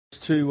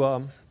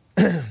to.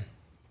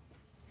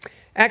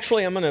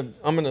 Actually, I'm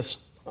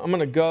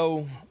gonna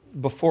go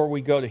before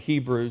we go to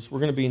Hebrews. We're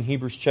going to be in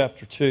Hebrews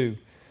chapter 2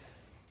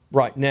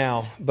 right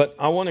now, but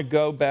I want to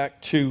go back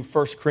to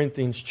 1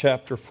 Corinthians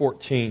chapter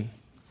 14.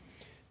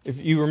 If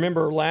you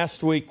remember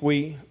last week,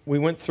 we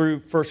went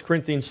through 1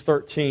 Corinthians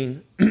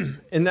 13,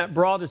 and that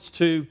brought us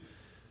to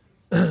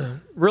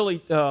really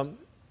to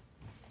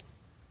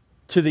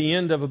the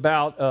end of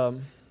about,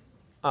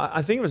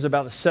 I think it was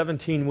about a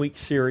 17-week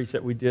series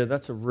that we did.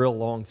 That's a real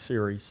long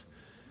series.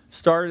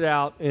 Started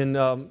out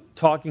in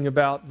talking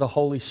about the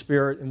Holy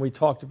Spirit, and we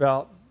talked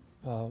about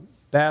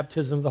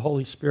baptism of the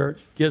Holy Spirit,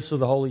 gifts of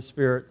the Holy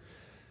Spirit,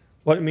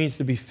 what it means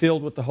to be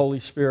filled with the Holy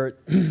Spirit,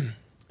 and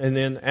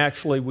then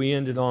actually we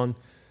ended on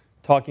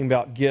talking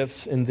about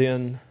gifts, and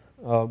then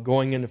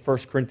going into 1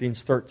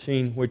 Corinthians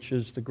 13, which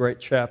is the great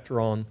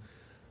chapter on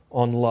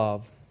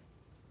love.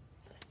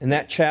 And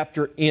that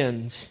chapter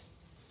ends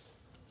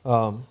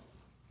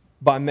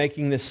by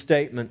making this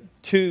statement,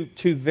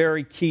 two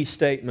very key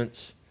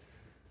statements.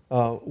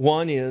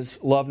 One is,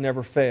 love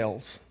never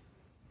fails.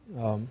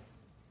 And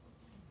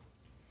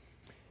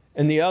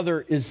the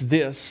other is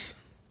this.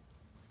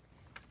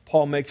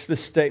 Paul makes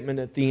this statement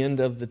at the end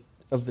of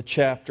the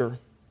chapter.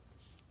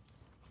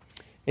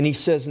 And he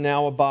says,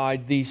 now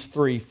abide these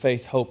three,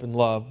 faith, hope, and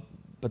love,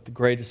 but the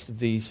greatest of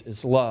these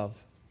is love.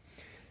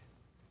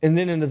 And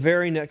then in the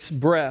very next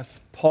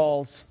breath,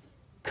 Paul's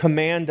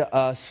command to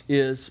us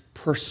is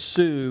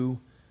pursue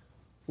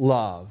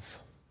love.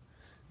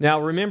 Now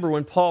remember,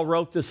 when Paul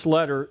wrote this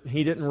letter,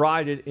 he didn't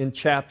write it in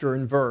chapter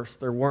and verse.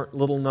 There weren't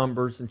little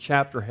numbers and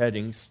chapter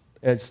headings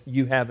as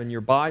you have in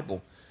your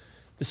Bible.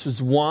 This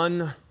was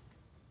one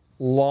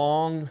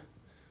long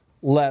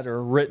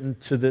letter written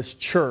to this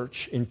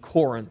church in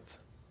Corinth,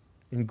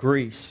 in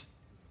Greece.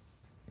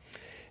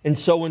 And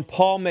so when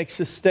Paul makes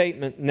this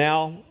statement,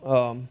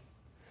 now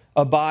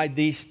abide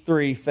these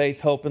three,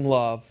 faith, hope, and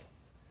love,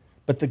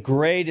 but the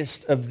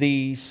greatest of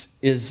these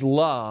is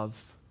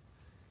love,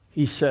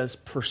 he says,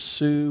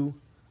 pursue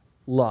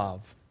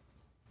love.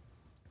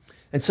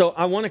 And so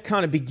I want to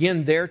kind of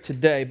begin there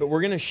today, but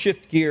we're going to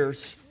shift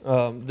gears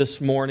this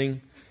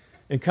morning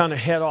and kind of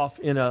head off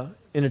in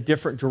a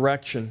different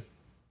direction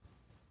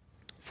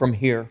from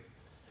here.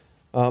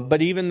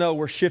 But even though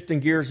we're shifting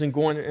gears and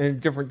going in a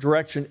different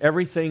direction,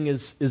 everything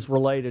is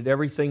related.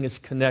 Everything is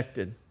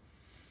connected.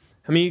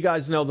 How many of you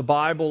guys know the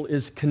Bible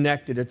is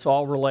connected? It's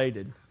all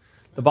related.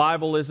 The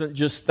Bible isn't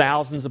just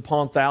thousands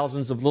upon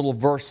thousands of little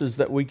verses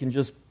that we can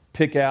just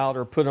pick out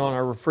or put on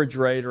our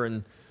refrigerator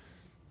and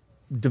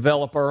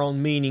develop our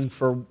own meaning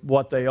for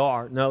what they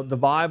are. No, the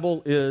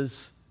Bible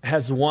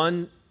has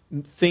one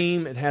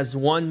theme, it has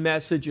one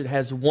message, it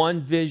has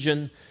one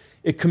vision.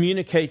 It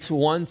communicates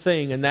one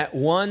thing, and that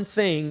one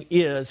thing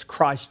is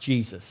Christ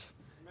Jesus.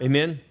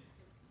 Amen?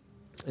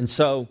 And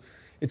so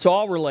it's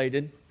all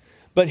related.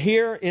 But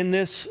here in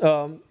this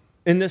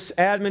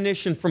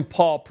admonition from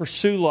Paul,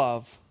 pursue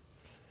love,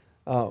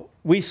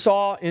 we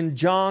saw in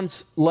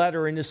John's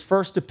letter, in his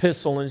first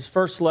epistle, in his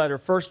first letter,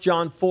 1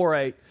 John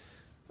 4:8,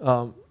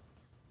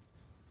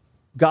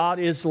 God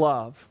is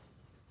love.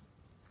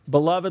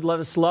 Beloved, let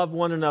us love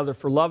one another,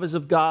 for love is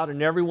of God,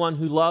 and everyone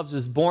who loves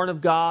is born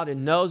of God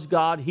and knows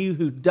God. He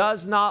who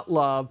does not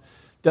love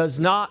does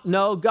not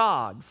know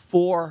God,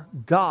 for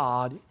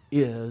God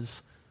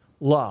is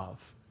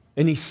love.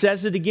 And he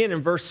says it again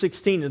in verse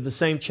 16 of the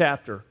same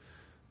chapter.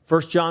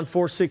 1 John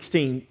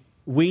 4:16,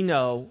 we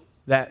know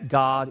that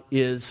God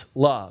is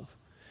love.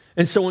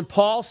 And so when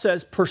Paul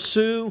says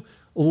pursue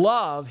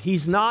love,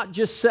 he's not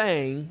just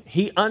saying,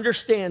 he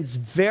understands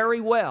very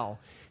well.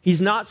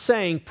 He's not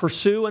saying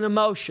pursue an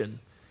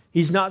emotion.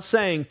 He's not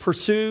saying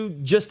pursue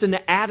just an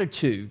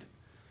attitude.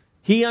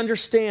 He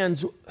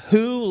understands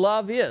who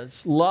love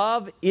is.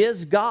 Love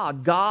is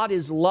God. God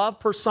is love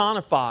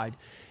personified.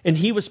 And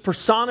he was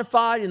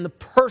personified in the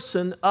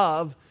person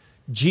of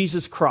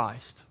Jesus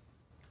Christ.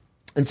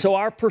 And so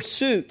our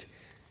pursuit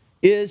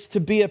is to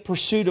be a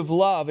pursuit of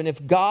love. And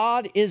if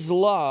God is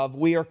love,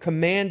 we are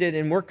commanded,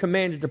 and we're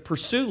commanded to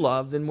pursue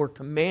love, then we're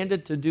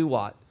commanded to do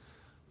what?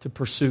 To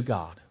pursue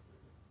God.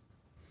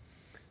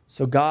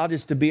 So God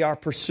is to be our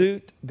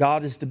pursuit.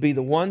 God is to be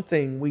the one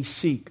thing we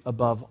seek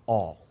above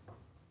all.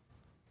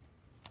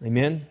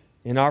 Amen?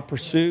 In our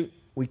pursuit,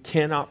 we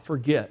cannot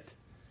forget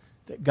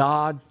that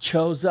God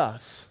chose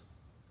us.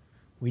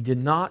 We did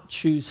not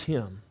choose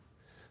Him.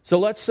 So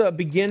let's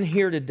begin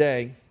here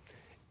today.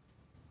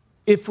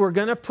 If we're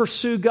going to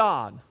pursue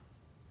God,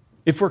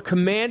 if we're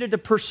commanded to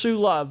pursue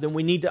love, then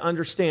we need to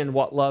understand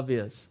what love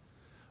is,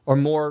 or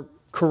more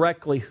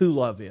correctly, who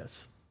love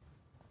is.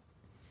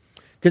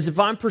 Because if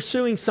I'm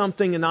pursuing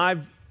something and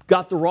I've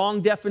got the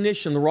wrong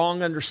definition, the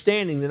wrong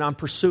understanding, then I'm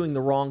pursuing the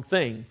wrong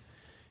thing.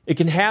 It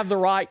can have the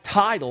right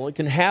title, it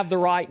can have the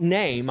right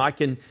name, I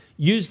can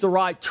use the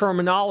right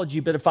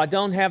terminology, but if I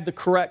don't have the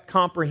correct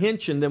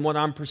comprehension, then what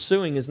I'm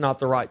pursuing is not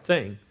the right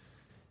thing.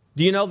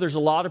 Do you know there's a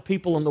lot of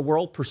people in the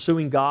world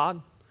pursuing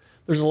God?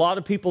 There's a lot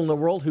of people in the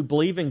world who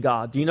believe in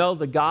God. Do you know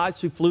the guys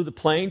who flew the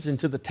planes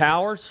into the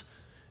towers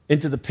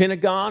into the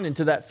Pentagon,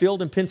 into that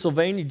field in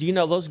Pennsylvania. Do you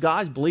know those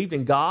guys believed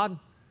in God?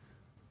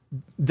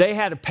 They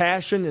had a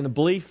passion and a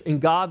belief in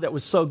God that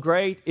was so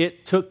great,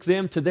 it took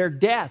them to their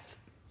death.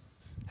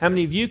 How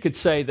many of you could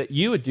say that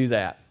you would do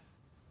that?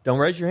 Don't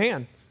raise your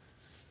hand.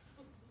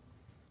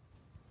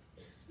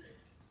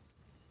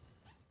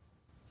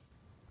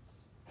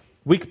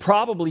 We could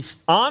probably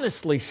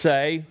honestly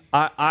say,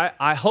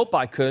 I hope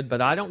I could,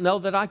 but I don't know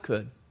that I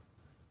could.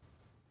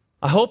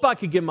 I hope I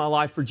could give my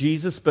life for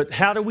Jesus, but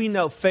how do we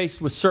know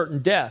faced with certain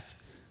death?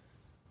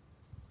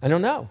 I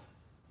don't know.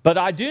 But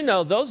I do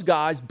know those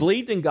guys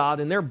believed in God,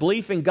 and their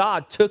belief in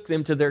God took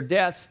them to their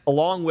deaths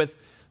along with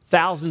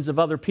thousands of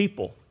other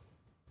people.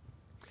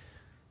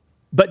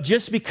 But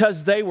just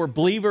because they were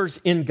believers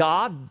in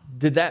God,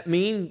 did that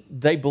mean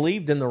they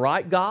believed in the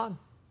right God?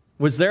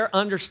 Was their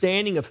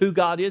understanding of who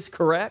God is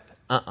correct?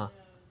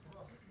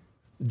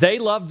 They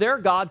loved their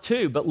God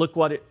too, but look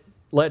what it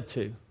led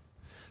to.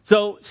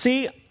 So,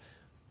 see,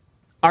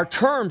 our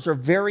terms are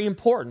very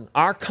important.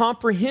 Our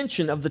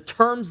comprehension of the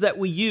terms that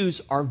we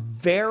use are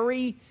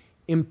very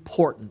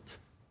important.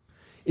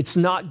 It's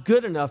not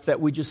good enough that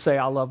we just say,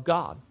 I love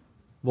God.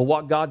 Well,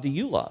 what God do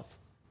you love?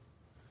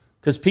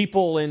 Because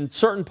people in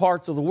certain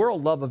parts of the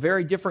world love a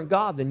very different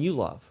God than you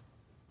love.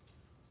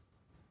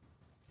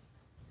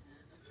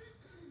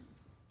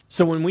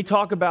 So when we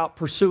talk about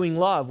pursuing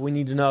love, we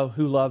need to know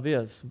who love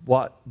is,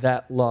 what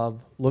that love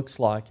looks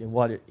like, and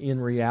what it in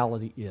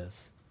reality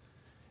is.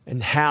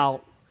 And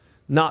how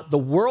not the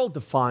world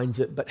defines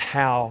it, but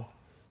how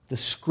the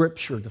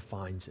Scripture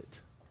defines it.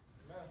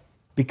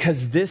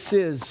 Because this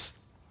is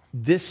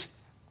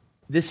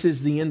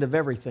the end of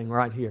everything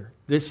right here.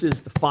 This is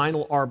the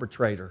final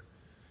arbitrator.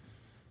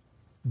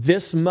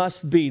 This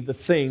must be the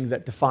thing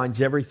that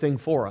defines everything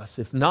for us.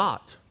 If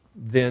not,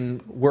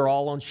 then we're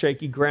all on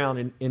shaky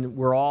ground and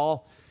we're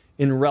all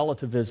in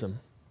relativism.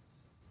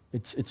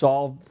 It's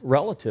all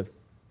relative.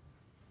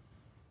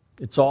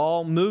 It's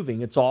all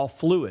moving. It's all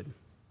fluid.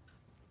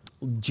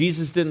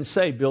 Jesus didn't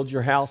say build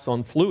your house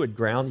on fluid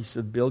ground. He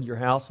said build your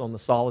house on the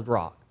solid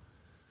rock.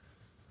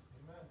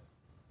 Amen.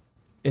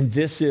 And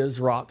this is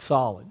rock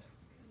solid.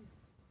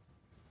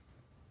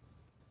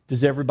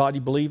 Does everybody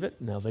believe it?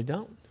 No, they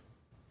don't.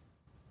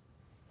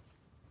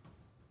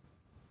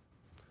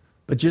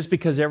 But just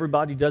because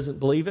everybody doesn't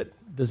believe it,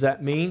 does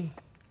that mean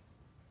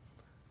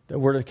that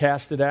we're to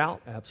cast it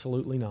out?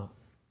 Absolutely not.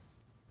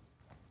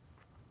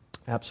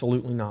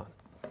 Absolutely not.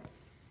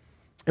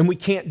 And we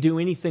can't do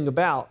anything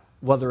about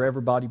whether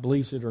everybody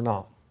believes it or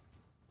not.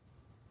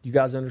 You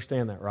guys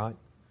understand that, right?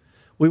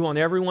 We want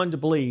everyone to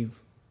believe.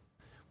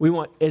 We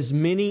want as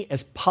many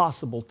as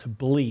possible to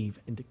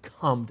believe and to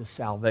come to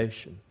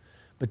salvation.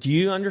 But do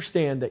you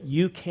understand that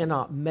you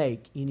cannot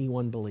make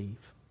anyone believe?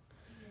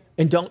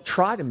 And don't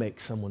try to make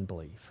someone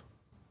believe.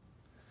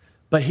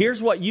 But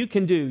here's what you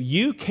can do.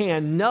 You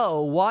can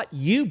know what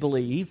you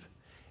believe,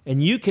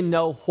 and you can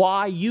know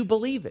why you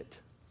believe it.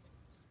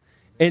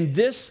 And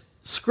this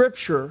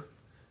Scripture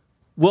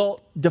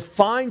will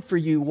define for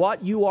you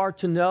what you are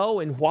to know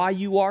and why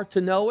you are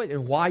to know it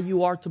and why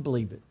you are to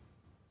believe it.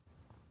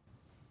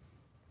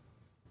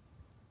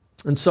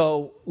 And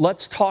so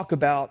let's talk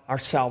about our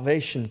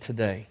salvation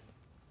today.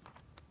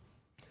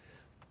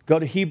 Go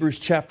to Hebrews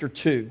chapter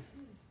 2.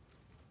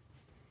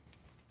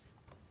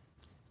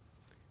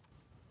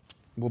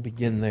 We'll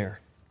begin there.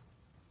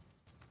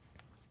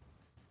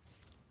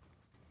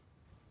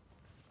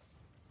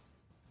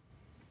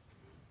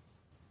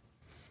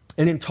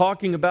 And in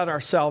talking about our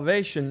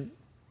salvation,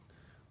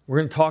 we're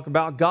going to talk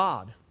about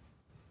God.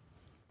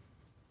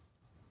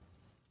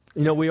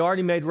 You know, we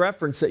already made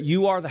reference that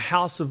you are the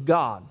house of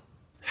God.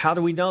 How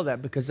do we know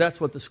that? Because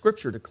that's what the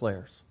Scripture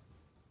declares.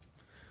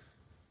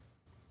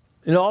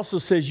 It also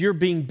says you're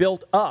being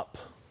built up,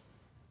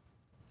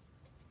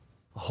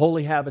 a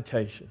holy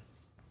habitation.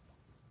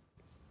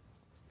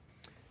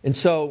 And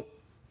so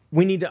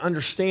we need to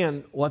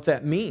understand what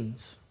that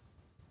means.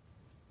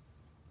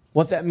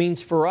 What that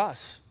means for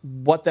us.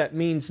 What that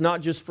means not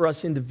just for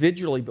us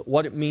individually, but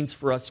what it means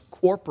for us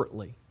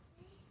corporately.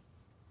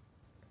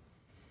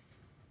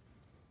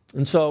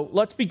 And so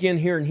let's begin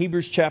here in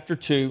Hebrews chapter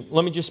 2.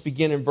 Let me just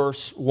begin in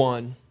verse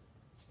 1.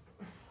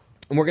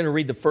 And we're going to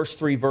read the first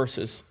 3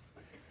 verses.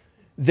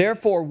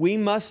 Therefore, we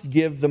must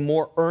give the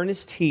more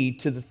earnest heed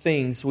to the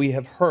things we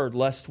have heard,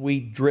 lest we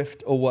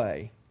drift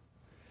away.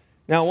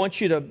 Now, I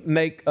want you to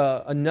make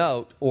a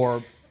note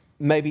or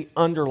maybe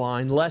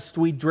underline, lest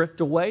we drift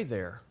away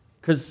there.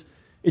 Because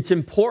it's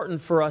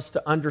important for us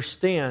to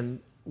understand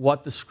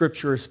what the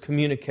Scripture is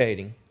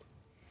communicating.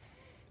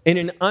 And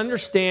in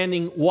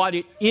understanding what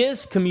it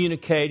is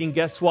communicating,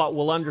 guess what?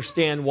 We'll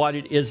understand what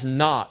it is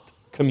not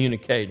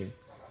communicating.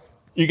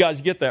 You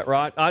guys get that,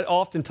 right?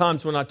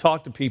 Oftentimes when I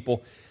talk to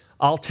people,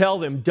 I'll tell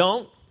them,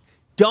 don't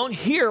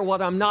hear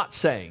what I'm not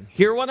saying.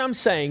 Hear what I'm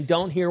saying,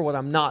 don't hear what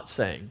I'm not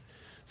saying.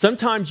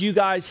 Sometimes you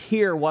guys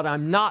hear what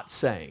I'm not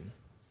saying.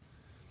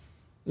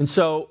 And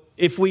so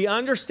if we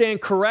understand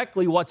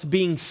correctly what's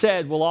being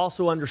said, we'll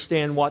also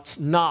understand what's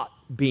not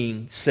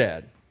being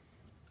said.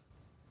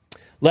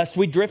 lest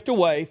we drift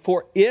away.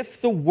 For if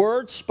the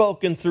word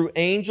spoken through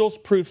angels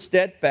proved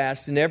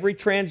steadfast, and every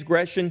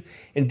transgression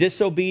and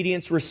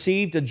disobedience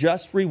received a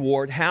just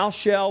reward, how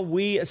shall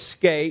we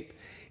escape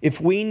if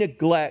we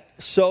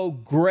neglect so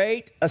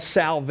great a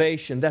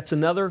salvation? That's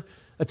another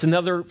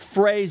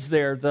phrase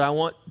there that I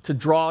want to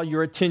draw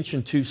your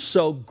attention to.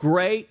 So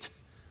great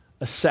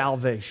a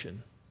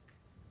salvation.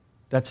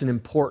 That's an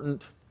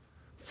important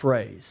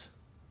phrase.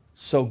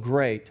 So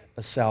great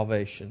a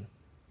salvation.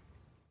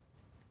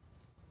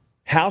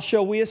 How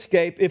shall we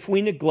escape if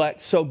we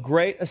neglect so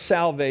great a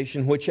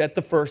salvation, which at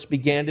the first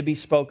began to be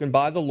spoken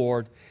by the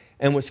Lord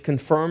and was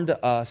confirmed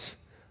to us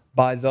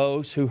by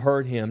those who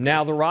heard him?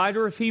 Now, the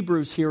writer of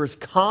Hebrews here is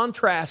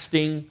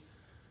contrasting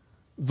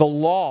the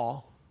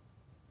law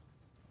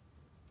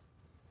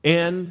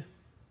and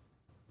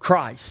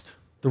Christ,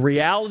 the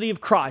reality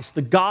of Christ,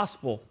 the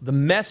gospel, the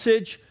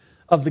message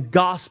of the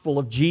gospel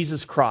of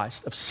Jesus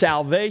Christ, of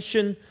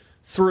salvation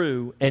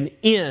through and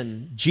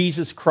in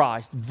Jesus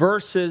Christ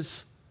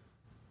versus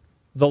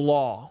the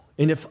law.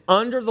 And if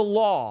under the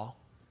law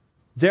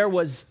there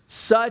was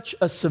such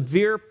a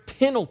severe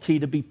penalty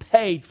to be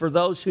paid for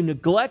those who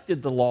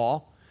neglected the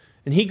law,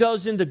 and he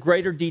goes into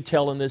greater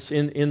detail in this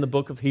in the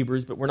book of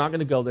Hebrews, but we're not going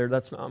to go there.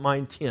 That's not my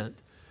intent.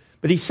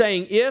 But he's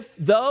saying if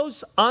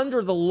those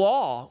under the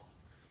law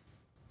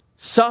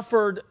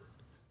suffered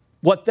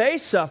what they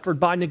suffered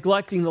by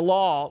neglecting the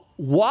law,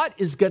 what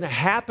is going to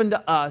happen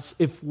to us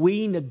if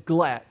we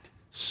neglect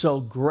so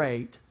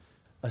great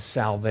a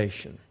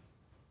salvation?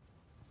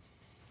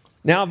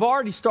 Now, I've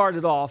already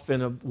started off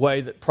in a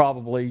way that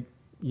probably,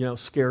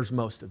 scares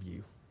most of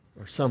you,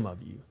 or some of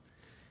you.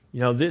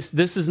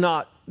 This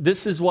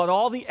is what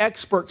all the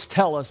experts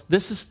tell us.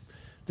 This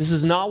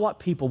is not what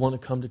people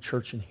want to come to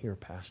church and hear,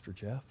 Pastor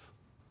Jeff.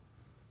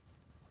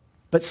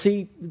 But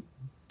see,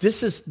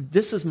 this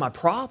is my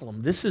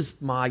problem. This is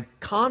my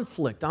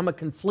conflict. I'm a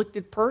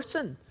conflicted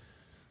person.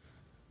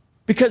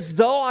 Because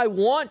though I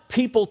want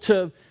people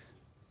to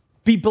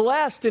be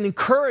blessed and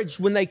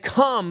encouraged when they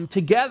come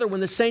together,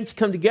 when the saints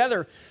come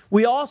together,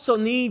 we also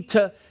need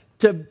to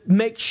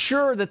make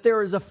sure that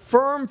there is a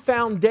firm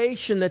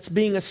foundation that's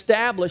being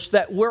established,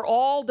 that we're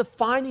all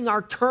defining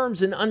our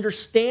terms and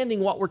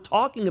understanding what we're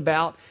talking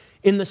about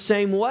in the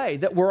same way,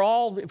 that we're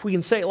all, if we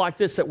can say it like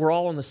this, that we're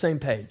all on the same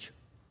page.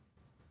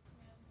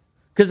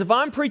 Because if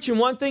I'm preaching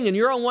one thing and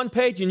you're on one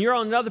page and you're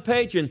on another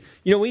page, and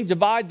we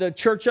divide the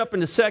church up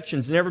into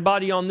sections, and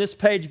everybody on this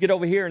page get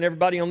over here, and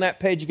everybody on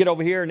that page get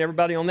over here, and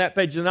everybody on that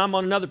page, and I'm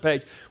on another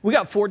page. We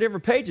got 4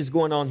 different pages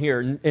going on here,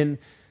 and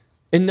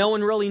no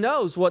one really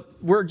knows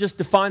what we're just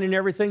defining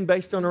everything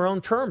based on our own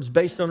terms,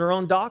 based on our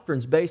own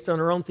doctrines, based on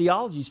our own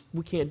theologies.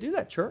 We can't do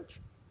that, church.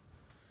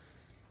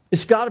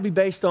 It's got to be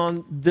based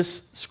on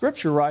this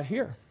scripture right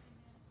here.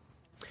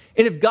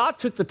 And if God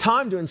took the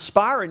time to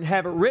inspire it and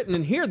have it written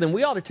in here, then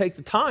we ought to take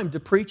the time to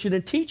preach it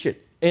and teach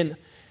it and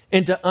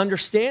to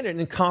understand it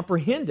and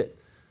comprehend it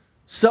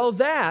so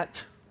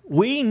that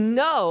we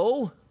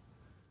know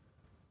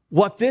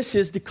what this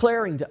is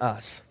declaring to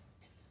us.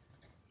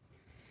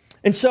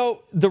 And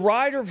so the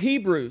writer of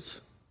Hebrews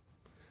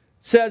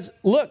says,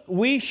 look,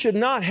 we should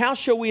not, how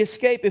shall we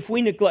escape if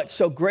we neglect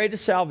so great a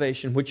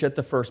salvation, which at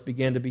the first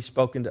began to be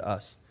spoken to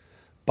us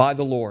by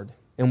the Lord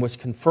and was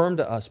confirmed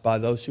to us by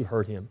those who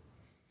heard him?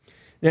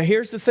 Now,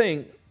 here's the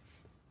thing,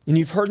 and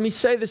you've heard me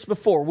say this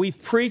before.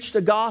 We've preached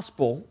a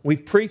gospel,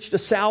 we've preached a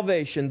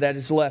salvation that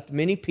has left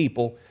many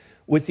people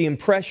with the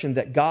impression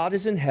that God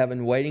is in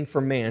heaven waiting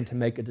for man to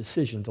make a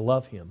decision to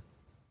love him.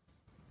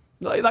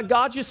 Like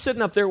God's just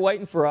sitting up there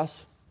waiting for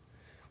us.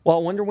 Well,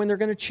 I wonder when they're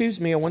going to choose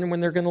me. I wonder when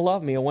they're going to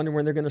love me. I wonder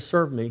when they're going to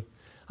serve me.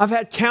 I've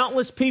had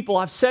countless people,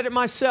 I've said it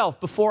myself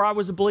before I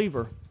was a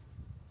believer.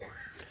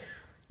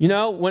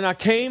 When I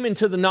came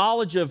into the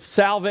knowledge of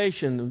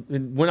salvation,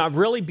 when I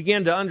really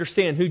began to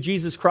understand who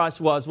Jesus Christ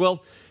was,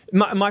 well,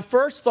 my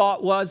first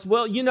thought was,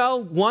 well,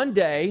 one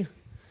day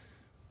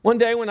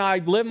when I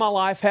live my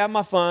life, have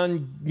my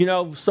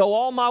fun, sow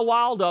all my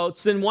wild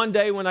oats, then one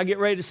day when I get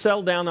ready to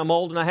settle down, I'm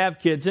old and I have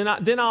kids,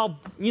 then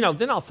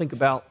I'll think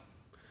about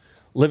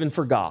living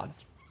for God,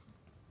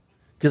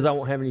 because I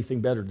won't have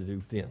anything better to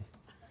do then.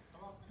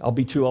 I'll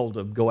be too old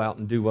to go out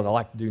and do what I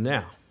like to do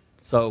now.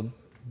 So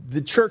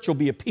the church will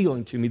be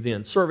appealing to me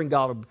then, serving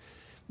God.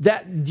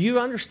 Do you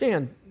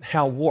understand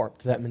how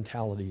warped that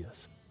mentality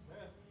is?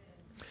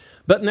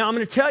 But now I'm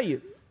going to tell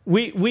you,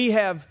 we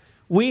have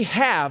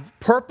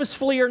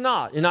purposefully or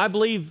not, and I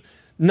believe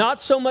not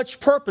so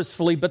much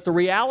purposefully, but the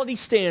reality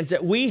stands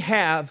that we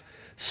have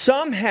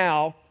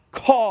somehow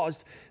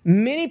caused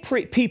many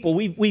people,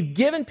 we've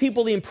given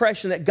people the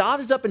impression that God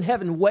is up in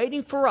heaven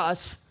waiting for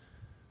us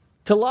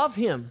to love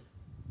him,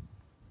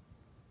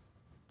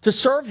 to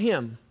serve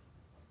him.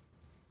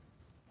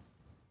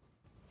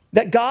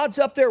 That God's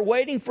up there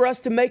waiting for us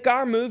to make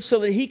our move so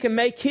that he can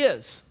make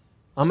his.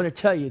 I'm going to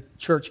tell you,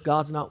 church,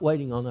 God's not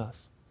waiting on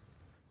us.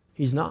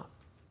 He's not.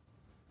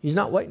 He's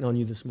not waiting on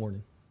you this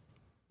morning.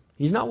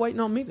 He's not waiting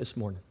on me this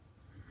morning.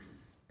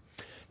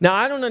 Now,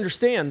 I don't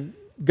understand.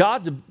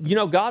 God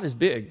is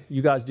big.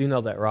 You guys do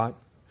know that, right?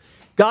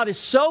 God is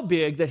so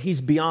big that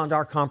he's beyond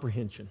our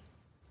comprehension.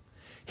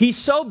 He's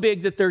so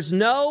big that there's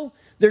no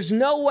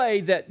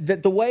way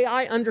that the way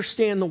I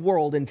understand the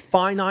world in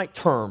finite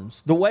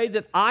terms, the way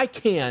that I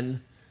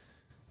can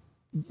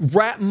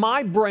wrap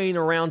my brain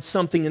around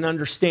something and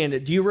understand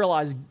it, do you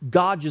realize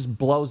God just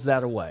blows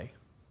that away?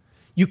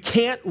 You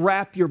can't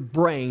wrap your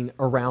brain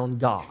around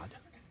God.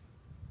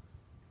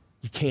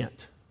 You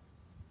can't.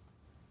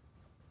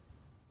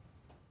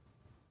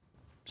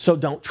 So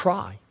don't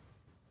try.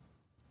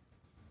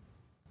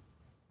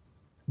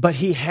 But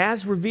he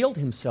has revealed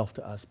himself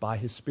to us by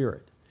his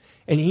Spirit.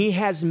 And he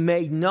has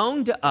made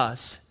known to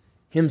us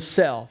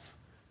himself.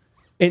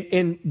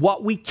 And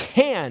what we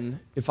can,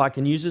 if I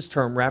can use this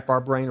term, wrap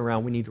our brain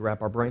around, we need to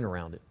wrap our brain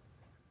around it.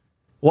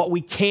 What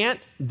we can't,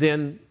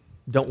 then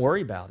don't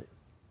worry about it.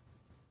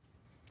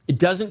 It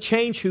doesn't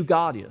change who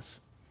God is.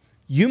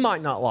 You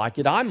might not like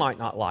it. I might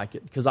not like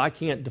it because I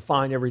can't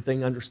define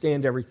everything,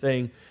 understand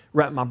everything,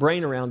 wrap my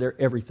brain around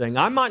everything.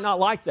 I might not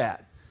like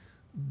that.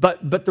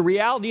 But the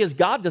reality is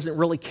God doesn't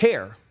really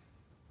care.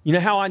 You know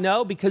how I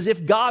know? Because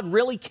if God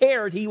really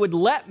cared, he would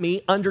let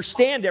me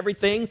understand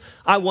everything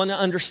I want to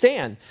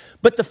understand.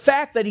 But the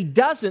fact that he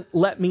doesn't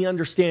let me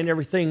understand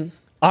everything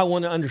I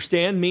want to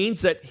understand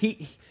means that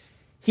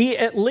he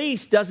at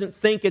least doesn't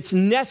think it's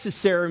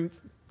necessary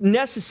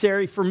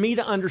for me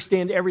to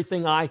understand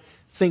everything I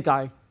think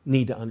I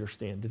need to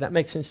understand. Did that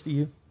make sense to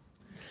you?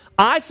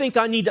 I think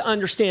I need to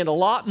understand a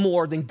lot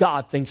more than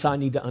God thinks I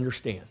need to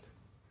understand.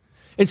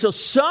 And so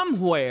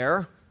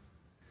somewhere,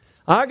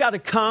 I got to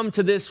come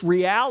to this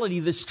reality,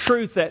 this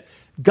truth that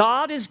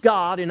God is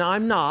God and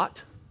I'm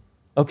not,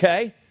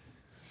 okay?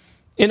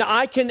 And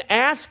I can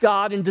ask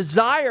God and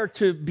desire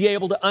to be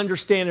able to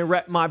understand and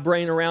wrap my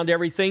brain around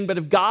everything, but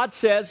if God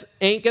says,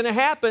 ain't going to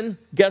happen,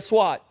 guess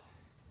what?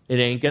 It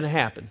ain't going to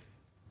happen.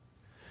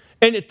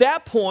 And at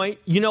that point,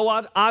 you know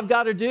what I've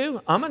got to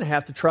do? I'm going to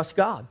have to trust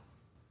God,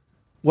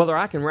 whether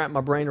I can wrap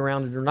my brain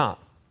around it or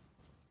not.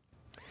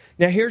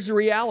 Now, here's the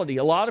reality.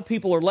 A lot of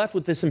people are left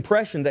with this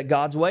impression that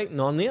God's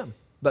waiting on them,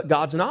 but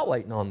God's not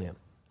waiting on them.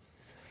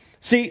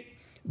 See,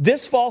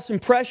 this false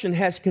impression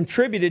has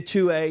contributed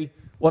to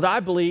what I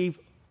believe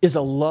is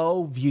a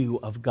low view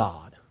of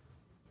God.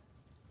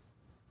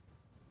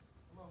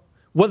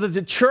 Whether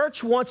the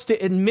church wants to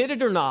admit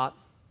it or not,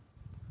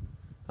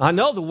 I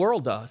know the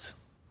world does.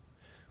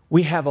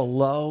 We have a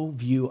low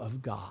view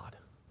of God.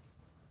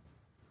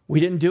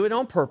 We didn't do it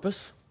on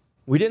purpose.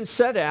 We didn't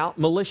set out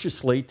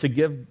maliciously to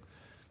give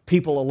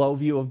people a low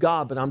view of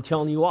God, but I'm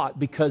telling you what,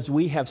 because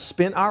we have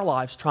spent our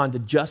lives trying to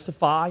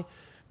justify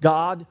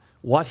God,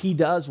 what he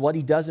does, what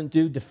he doesn't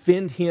do,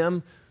 defend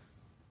him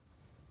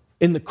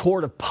in the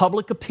court of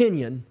public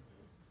opinion,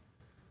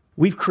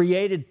 we've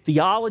created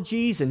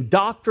theologies and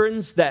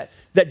doctrines that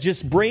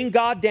just bring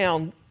God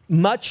down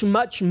much,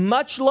 much,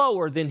 much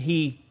lower than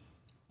he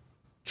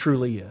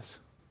truly is.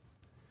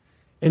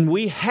 And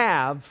we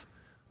have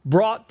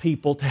brought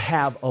people to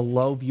have a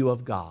low view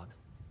of God.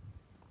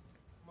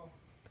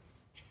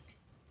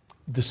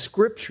 The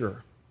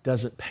Scripture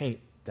doesn't paint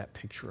that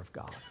picture of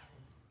God.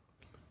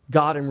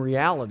 God, in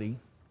reality,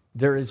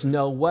 there is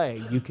no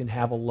way you can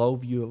have a low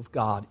view of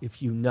God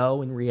if you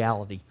know in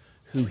reality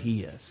who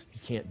he is. You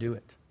can't do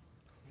it.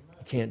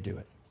 You can't do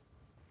it.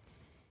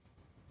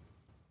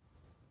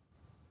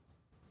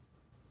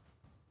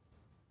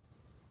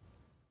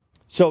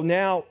 So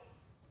now,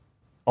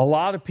 a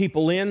lot of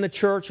people in the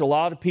church, a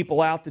lot of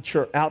people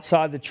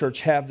outside the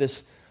church have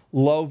this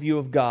low view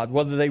of God,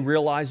 whether they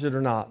realize it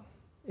or not.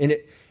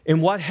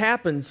 And what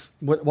happens,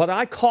 what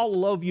I call a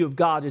low view of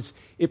God, is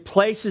it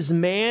places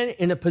man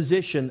in a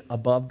position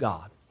above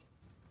God.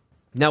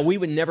 Now, we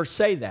would never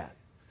say that.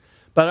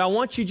 But I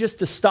want you just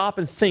to stop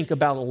and think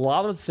about a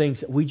lot of the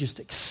things that we just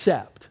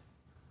accept.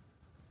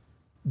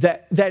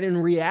 That in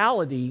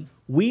reality,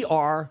 we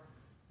are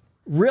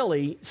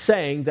really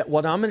saying that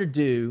what I'm going to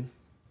do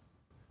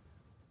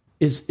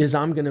is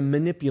I'm going to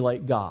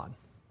manipulate God.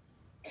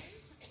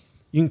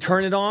 You can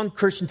turn it on,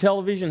 Christian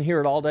television, and hear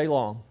it all day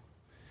long.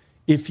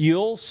 If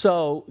you'll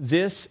sow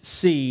this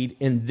seed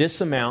in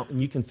this amount,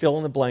 and you can fill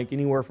in the blank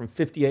anywhere from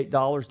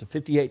 $58 to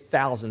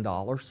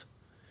 $58,000.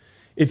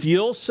 If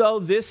you'll sow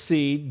this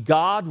seed,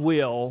 God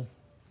will,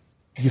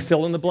 you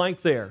fill in the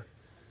blank there,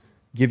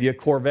 give you a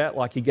Corvette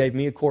like he gave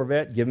me a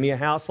Corvette, give me a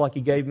house like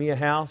he gave me a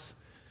house,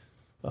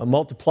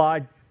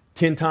 multiplied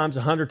 10 times,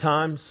 100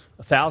 times,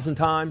 1,000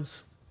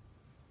 times.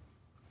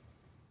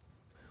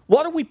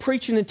 What are we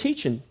preaching and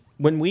teaching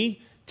when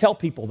we tell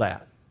people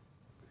that?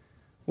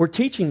 We're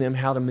teaching them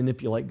how to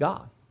manipulate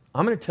God.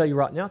 I'm going to tell you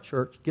right now,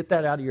 church, get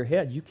that out of your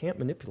head. You can't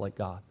manipulate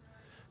God.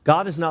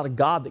 God is not a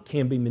God that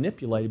can be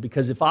manipulated,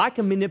 because if I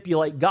can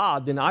manipulate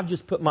God, then I've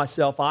just put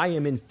myself, I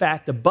am in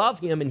fact above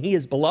him and he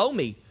is below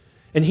me.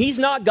 And he's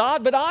not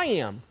God, but I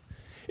am.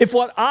 If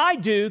what I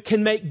do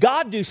can make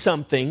God do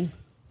something,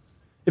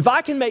 if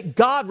I can make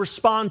God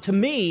respond to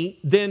me,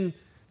 then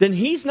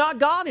he's not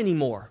God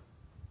anymore.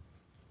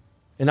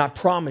 And I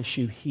promise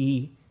you,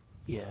 he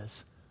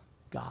is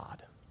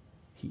God.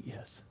 He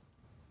is.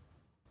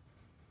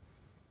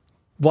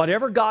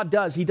 Whatever God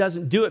does, He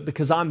doesn't do it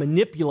because I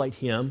manipulate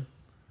Him.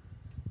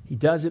 He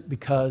does it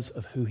because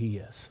of who He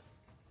is.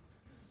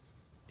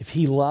 If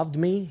He loved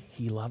me,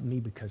 He loved me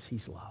because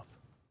He's love.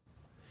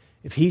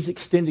 If He's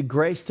extended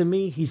grace to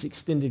me, He's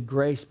extended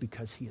grace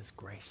because He is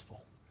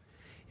graceful.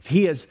 If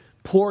He has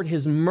poured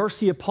His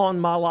mercy upon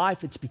my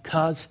life, it's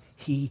because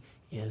He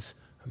is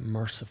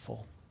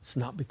merciful. It's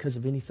not because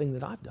of anything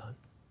that I've done.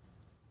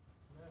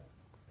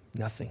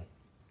 Nothing.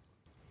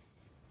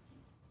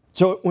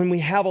 So when we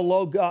have a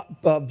low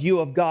view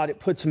of God, it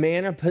puts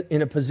man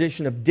in a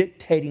position of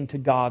dictating to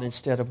God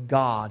instead of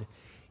God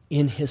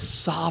in His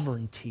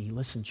sovereignty.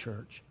 Listen,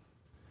 church.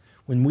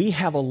 When we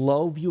have a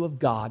low view of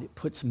God, it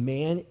puts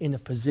man in a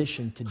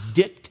position to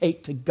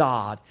dictate to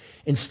God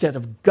instead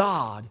of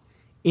God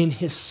in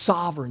His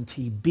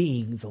sovereignty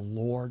being the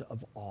Lord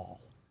of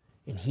all.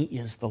 And He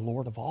is the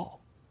Lord of all.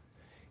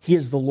 He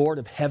is the Lord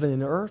of heaven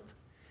and earth.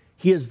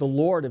 He is the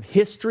Lord of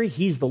history.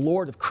 He's the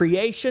Lord of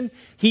creation.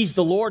 He's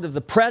the Lord of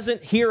the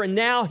present, here and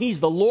now.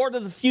 He's the Lord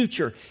of the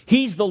future.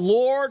 He's the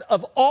Lord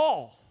of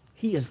all.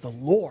 He is the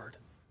Lord.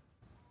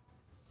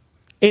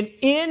 And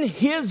in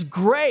His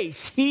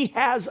grace, He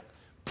has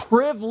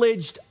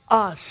privileged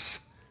us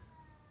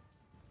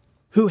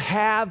who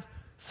have,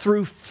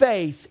 through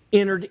faith,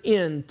 entered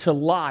into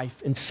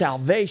life and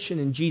salvation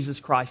in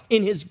Jesus Christ.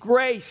 In His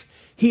grace,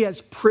 He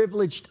has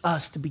privileged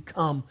us to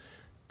become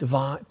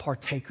divine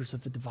partakers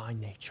of the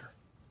divine nature.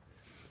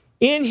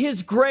 In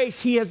His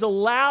grace, He has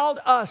allowed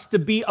us to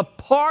be a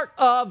part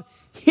of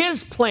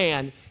His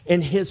plan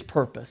and His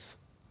purpose.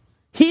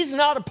 He's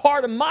not a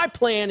part of my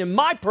plan and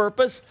my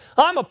purpose.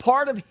 I'm a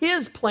part of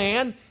His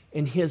plan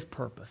and His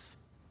purpose.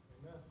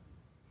 Amen.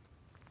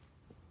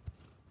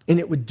 And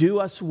it would do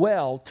us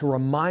well to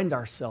remind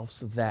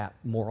ourselves of that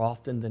more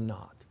often than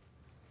not.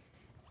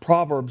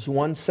 Proverbs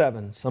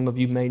 1:7. Some of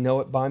you may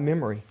know it by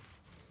memory.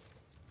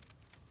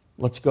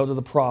 Let's go to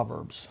the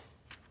Proverbs.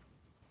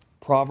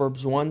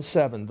 Proverbs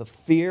 1:7. The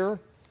fear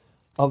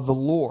of the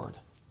Lord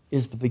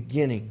is the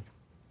beginning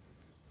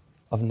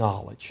of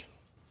knowledge.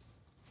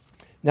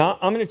 Now,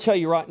 I'm going to tell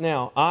you right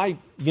now,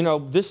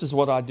 this is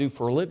what I do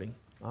for a living.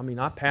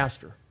 I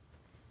pastor.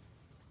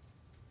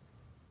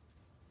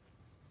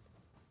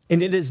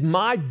 And it is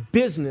my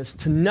business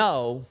to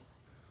know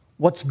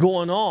what's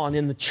going on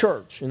in the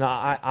church. And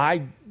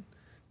I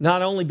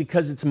not only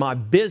because it's my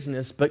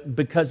business, but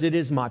because it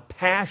is my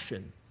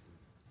passion.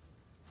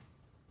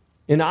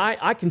 And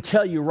I can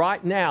tell you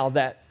right now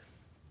that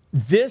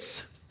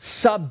this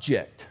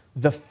subject,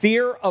 the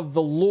fear of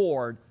the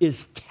Lord,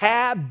 is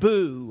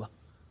taboo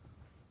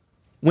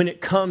when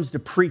it comes to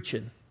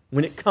preaching,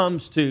 when it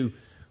comes to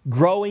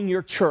growing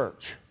your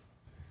church.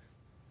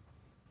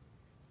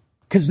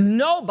 Because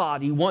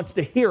nobody wants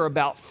to hear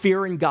about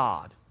fearing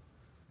God.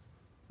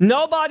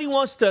 Nobody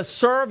wants to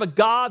serve a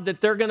God that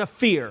they're going to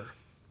fear.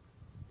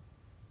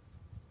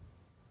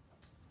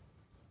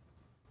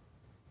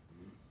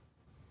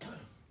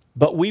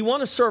 But we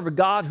want to serve a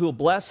God who will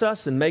bless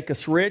us and make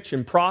us rich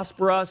and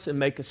prosper us and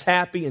make us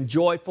happy and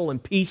joyful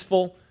and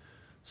peaceful.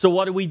 So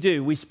what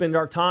do? We spend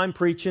our time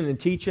preaching and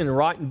teaching and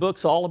writing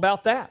books all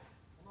about that.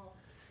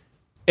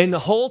 And the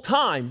whole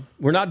time,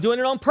 we're not doing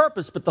it on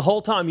purpose, but the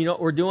whole time, you know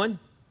what we're doing?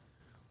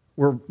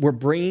 We're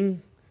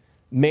bringing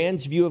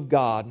man's view of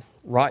God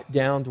right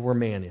down to where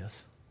man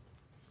is.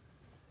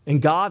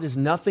 And God is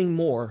nothing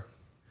more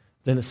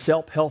than a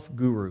self-help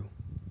guru.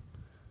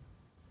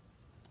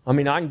 I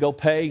can go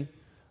pay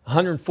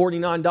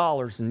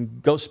 $149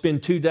 and go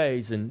spend 2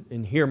 days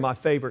and hear my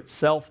favorite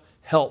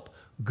self-help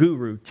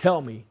guru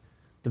tell me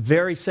the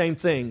very same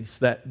things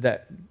that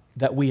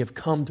we have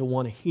come to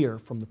want to hear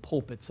from the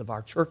pulpits of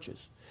our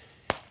churches.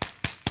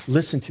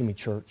 Listen to me,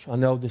 church. I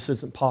know this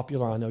isn't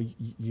popular. I know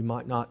you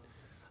might not.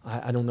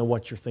 I don't know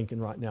what you're thinking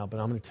right now, but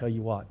I'm going to tell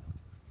you what.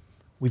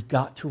 We've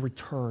got to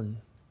return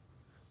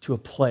to a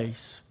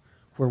place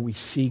where we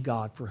see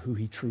God for who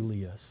He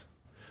truly is,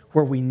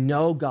 where we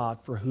know God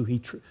for who He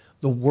truly is.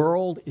 The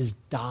world is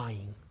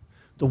dying.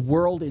 The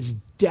world is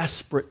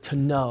desperate to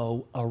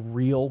know a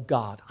real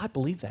God. I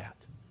believe that.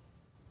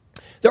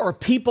 There are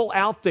people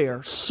out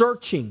there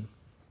searching,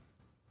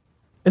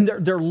 and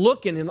they're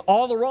looking in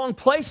all the wrong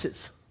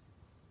places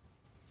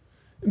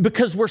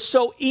because we're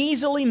so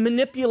easily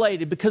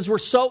manipulated, because we're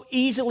so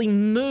easily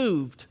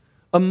moved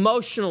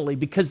emotionally,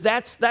 because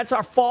that's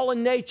our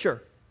fallen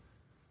nature.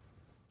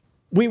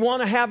 We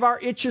want to have our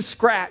itches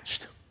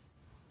scratched.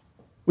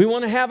 We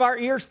want to have our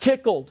ears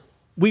tickled.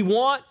 We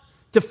want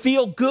to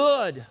feel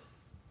good.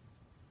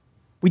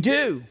 We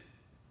do.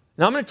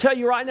 And I'm going to tell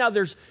you right now,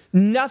 there's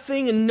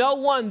nothing and no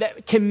one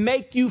that can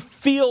make you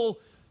feel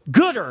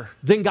gooder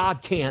than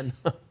God can.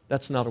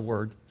 That's not a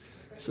word.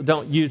 So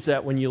don't use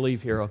that when you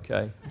leave here,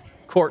 okay?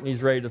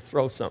 Courtney's ready to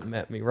throw something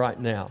at me right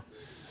now.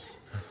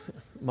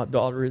 My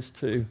daughter is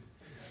too.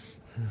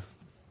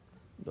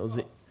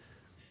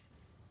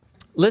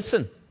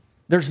 Listen,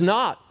 there's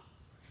not.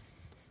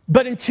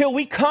 But until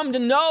we come to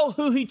know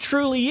who He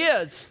truly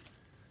is,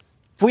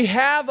 if we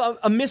have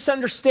a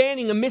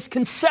misunderstanding, a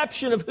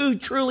misconception of who He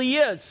truly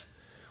is,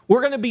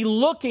 we're going to be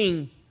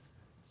looking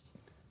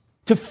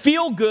to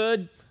feel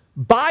good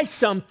by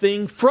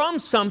something, from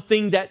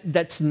something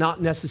that's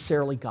not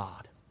necessarily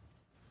God.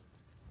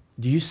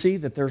 Do you see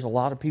that there's a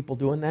lot of people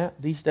doing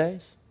that these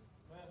days?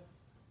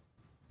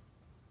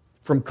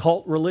 From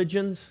cult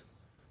religions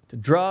to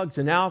drugs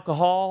and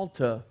alcohol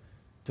to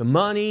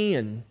money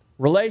and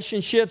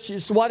relationships,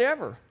 just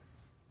whatever.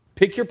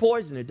 Pick your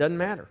poison, it doesn't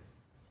matter.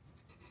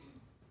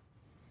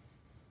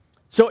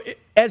 So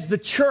as the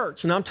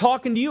church, and I'm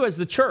talking to you as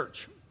the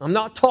church, I'm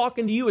not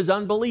talking to you as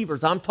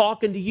unbelievers, I'm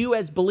talking to you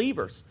as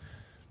believers.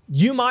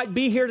 You might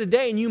be here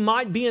today and you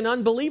might be an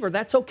unbeliever.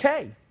 That's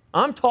okay.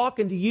 I'm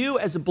talking to you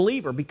as a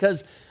believer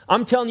because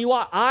I'm telling you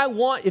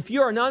what, if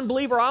you're an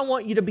unbeliever, I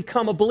want you to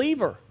become a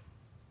believer.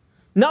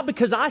 Not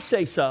because I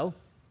say so.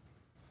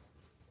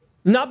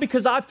 Not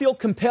because I feel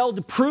compelled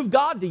to prove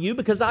God to you,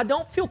 because I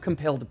don't feel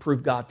compelled to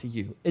prove God to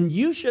you. And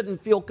you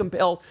shouldn't feel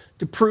compelled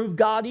to prove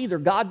God either.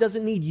 God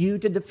doesn't need you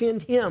to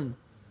defend Him.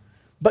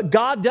 But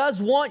God does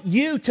want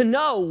you to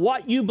know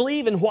what you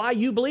believe and why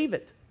you believe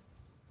it.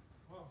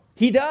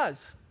 He does.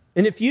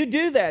 And if you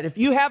do that, if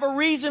you have a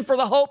reason for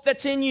the hope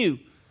that's in you,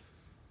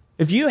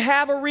 if you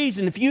have a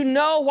reason, if you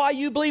know why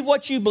you believe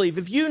what you believe,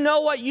 if you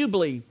know what you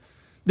believe,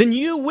 then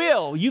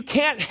you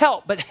can't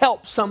help but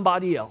help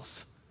somebody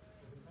else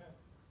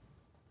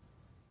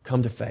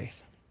come to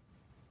faith.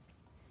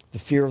 The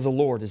fear of the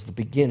Lord is the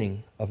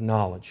beginning of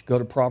knowledge. Go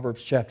to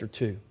Proverbs chapter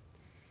 2.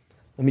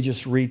 Let me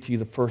just read to you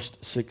the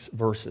first 6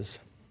 verses.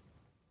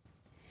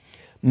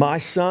 My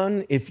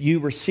son, if you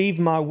receive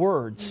my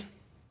words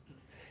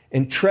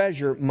and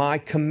treasure my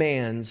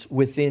commands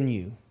within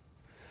you,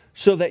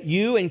 so that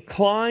you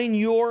incline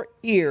your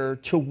ear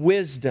to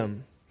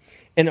wisdom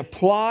and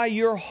apply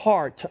your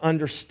heart to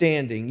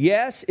understanding.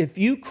 Yes, if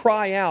you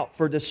cry out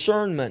for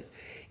discernment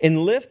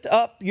and lift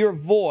up your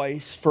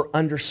voice for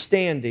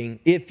understanding,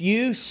 if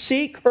you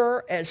seek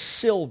her as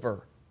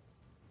silver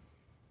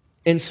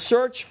and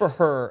search for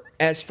her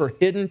as for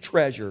hidden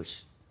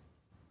treasures,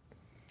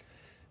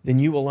 then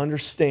you will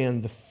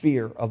understand the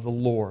fear of the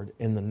Lord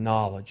and the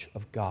knowledge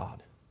of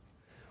God.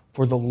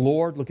 For the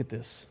Lord, look at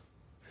this,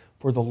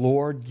 for the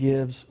Lord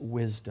gives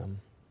wisdom,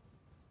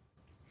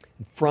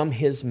 and from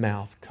His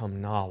mouth come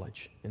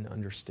knowledge and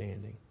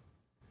understanding.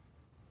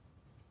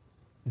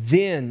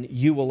 Then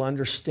you will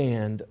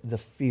understand the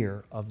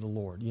fear of the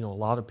Lord. You know, a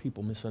lot of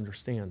people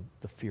misunderstand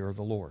the fear of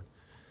the Lord.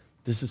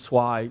 This is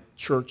why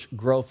church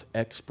growth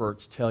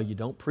experts tell you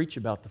don't preach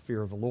about the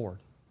fear of the Lord,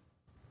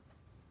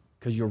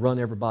 because you'll run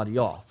everybody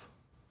off.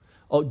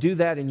 Oh, do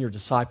that in your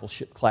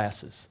discipleship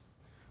classes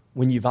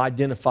when you've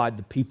identified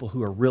the people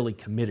who are really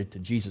committed to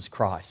Jesus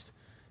Christ.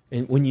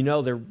 And when you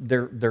know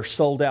they're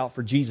sold out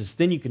for Jesus,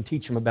 then you can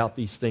teach them about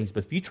these things.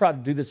 But if you try to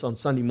do this on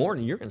Sunday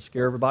morning, you're going to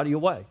scare everybody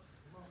away.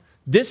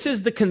 This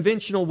is the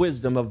conventional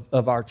wisdom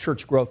of our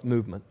church growth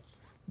movement.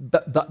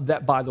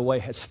 That, by the way,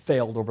 has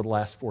failed over the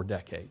last 4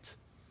 decades.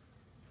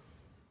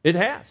 It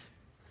has.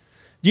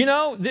 You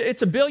know,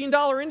 it's a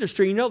billion-dollar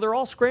industry. You know, they're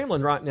all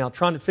scrambling right now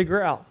trying to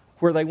figure out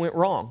where they went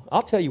wrong.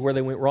 I'll tell you where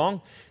they went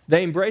wrong.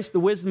 They embraced the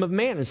wisdom of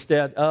man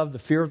instead of the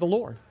fear of the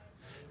Lord.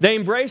 They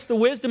embraced the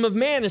wisdom of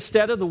man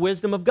instead of the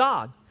wisdom of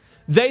God.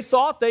 They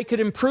thought they could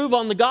improve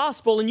on the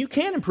gospel, and you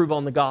can't improve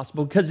on the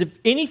gospel, because if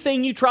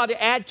anything you try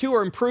to add to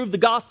or improve the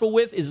gospel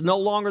with is no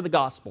longer the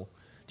gospel.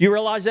 Do you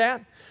realize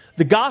that?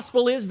 The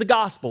gospel is the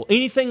gospel.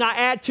 Anything I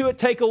add to it,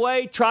 take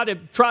away, try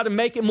to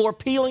make it more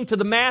appealing to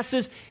the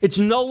masses, it's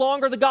no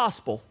longer the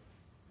gospel.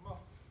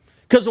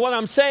 Because what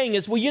I'm saying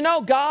is, well, you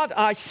know, God,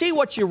 I see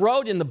what you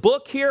wrote in the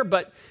book here,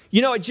 but,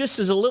 you know, it just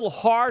is a little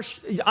harsh.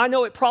 I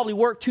know it probably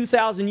worked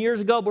 2,000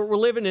 years ago, but we're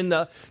living in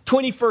the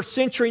 21st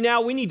century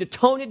now. We need to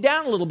tone it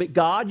down a little bit,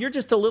 God. You're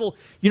just a little,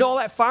 you know, all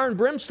that fire and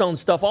brimstone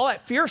stuff, all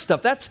that fear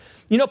stuff. That's,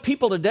 you know,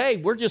 people today,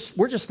 we're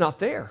just not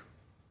there.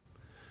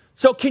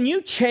 So can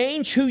you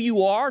change who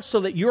you are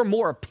so that you're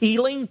more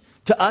appealing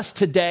to us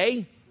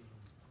today?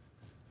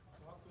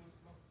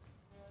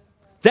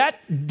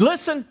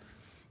 Listen,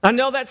 I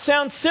know that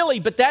sounds silly,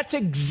 but that's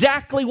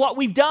exactly what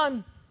we've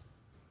done.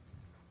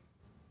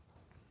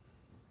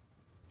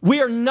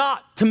 We are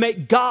not to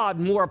make God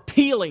more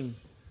appealing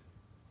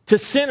to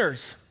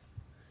sinners.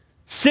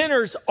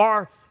 Sinners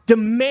are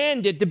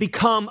demanded to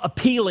become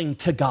appealing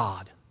to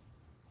God.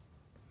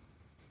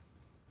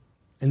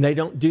 And they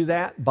don't do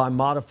that by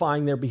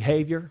modifying their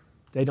behavior.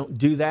 They don't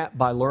do that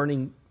by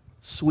learning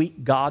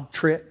sweet God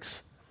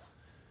tricks.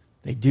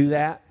 They do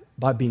that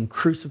by being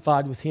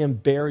crucified with Him,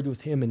 buried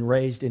with Him, and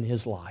raised in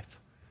His life.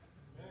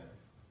 Amen.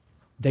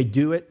 They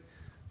do it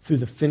through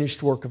the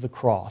finished work of the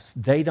cross.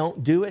 They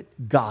don't do it,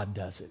 God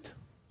does it.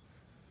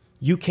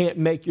 You can't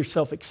make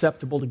yourself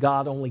acceptable to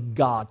God. Only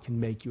God can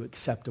make you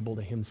acceptable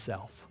to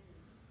Himself.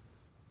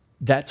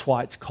 That's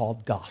why it's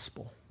called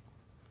gospel.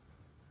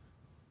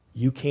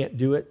 You can't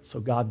do it,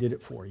 so God did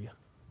it for you.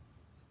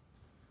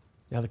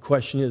 Now the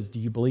question is, do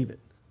you believe it?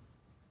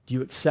 Do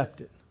you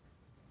accept it?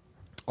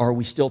 Or are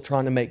we still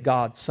trying to make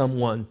God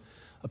someone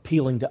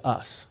appealing to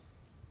us?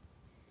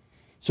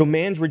 So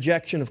man's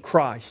rejection of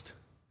Christ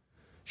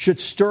should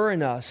stir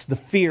in us the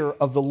fear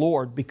of the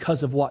Lord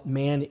because of what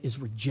man is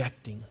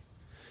rejecting.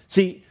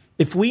 See,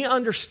 If we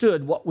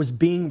understood what was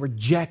being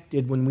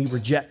rejected when we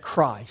reject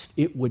Christ,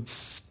 it would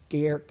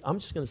scare, I'm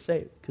just going to say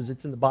it because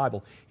it's in the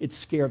Bible, it'd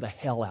scare the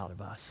hell out of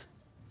us.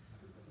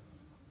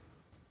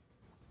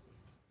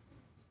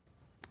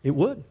 It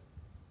would.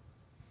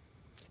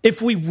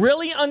 If we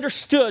really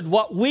understood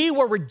what we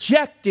were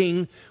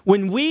rejecting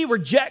when we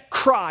reject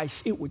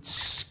Christ, it would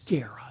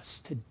scare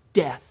us to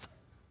death,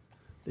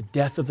 the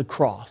death of the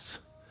cross,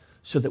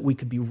 so that we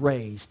could be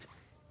raised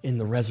in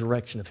the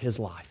resurrection of His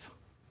life.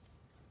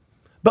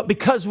 But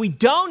because we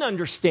don't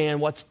understand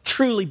what's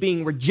truly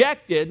being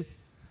rejected,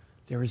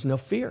 there is no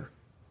fear.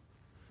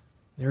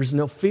 There is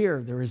no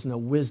fear, there is no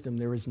wisdom,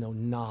 there is no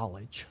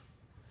knowledge.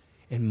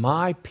 And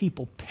my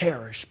people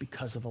perish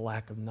because of a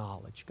lack of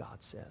knowledge, God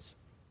says.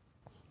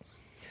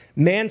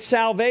 Man's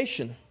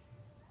salvation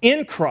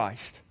in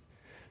Christ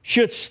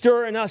should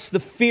stir in us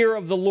the fear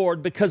of the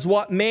Lord, because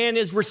what man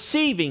is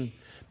receiving,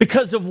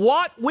 because of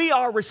what we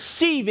are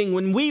receiving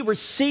when we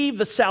receive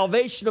the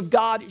salvation of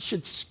God, it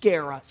should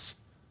scare us.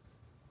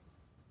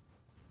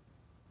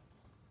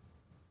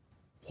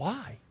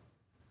 Why?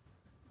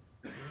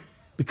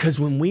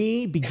 Because when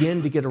we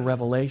begin to get a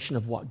revelation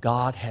of what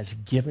God has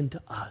given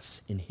to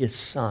us in His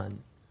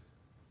Son,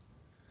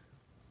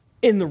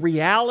 in the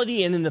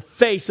reality and in the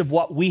face of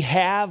what we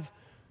have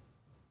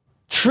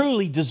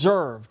truly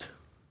deserved,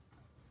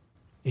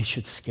 it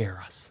should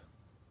scare us.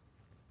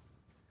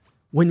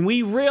 When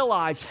we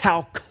realize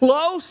how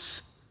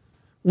close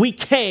we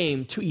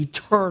came to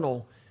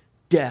eternal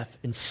death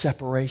and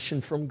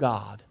separation from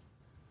God,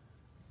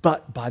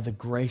 but by the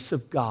grace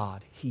of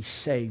God, He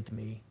saved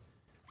me,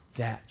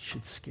 that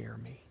should scare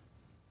me.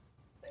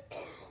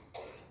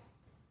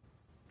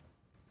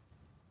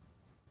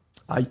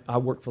 I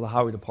worked for the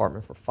highway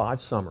department for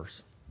 5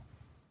 summers,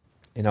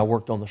 and I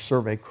worked on the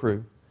survey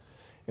crew.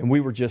 And we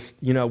were just,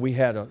 we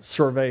had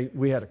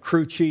a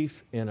crew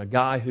chief and a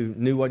guy who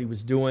knew what he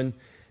was doing,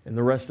 and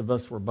the rest of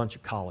us were a bunch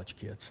of college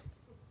kids.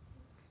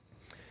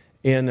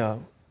 And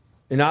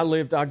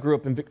I grew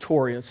up in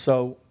Victoria,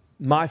 so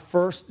my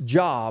first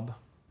job,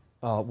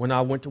 when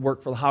I went to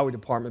work for the highway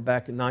department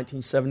back in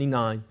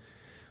 1979,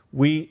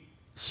 we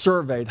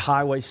surveyed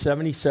Highway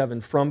 77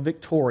 from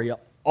Victoria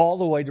all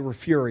the way to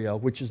Refugio,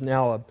 which is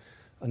now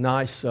a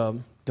nice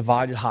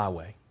divided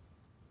highway.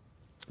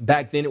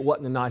 Back then, it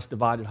wasn't a nice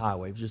divided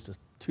highway. It was just a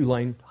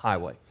 2-lane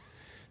highway.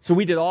 So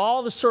we did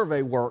all the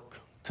survey work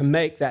to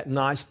make that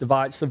nice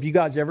divide. So if you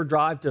guys ever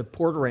drive to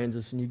Port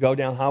Aransas and you go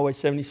down Highway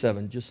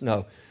 77, just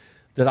know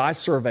that I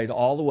surveyed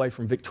all the way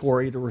from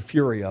Victoria to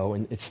Refugio,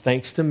 and it's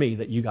thanks to me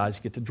that you guys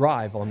get to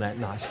drive on that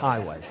nice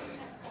highway.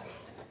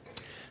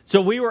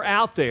 So we were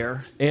out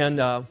there,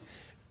 and,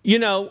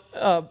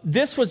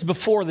 this was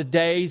before the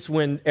days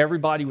when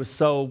everybody was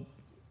so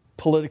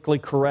politically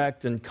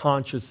correct and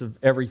conscious of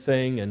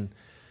everything, and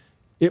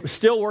it was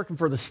still working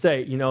for the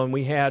state, and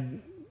we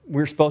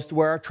were supposed to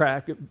wear our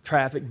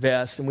traffic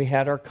vests, and we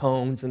had our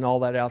cones and all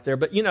that out there.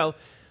 But,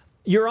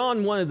 you're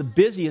on one of the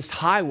busiest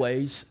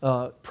highways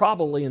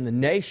probably in the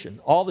nation.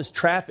 All this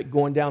traffic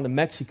going down to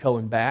Mexico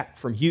and back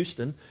from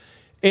Houston.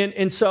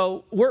 And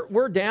so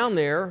we're down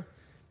there,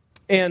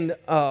 and,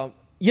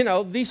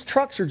 these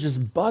trucks are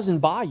just buzzing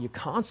by you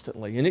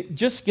constantly. And it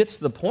just gets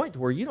to the point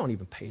where you don't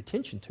even pay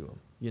attention to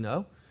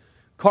them,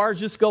 Cars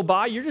just go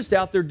by. You're just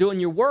out there doing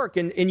your work,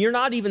 and you're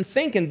not even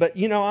thinking. But,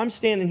 I'm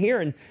standing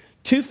here, and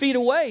 2 feet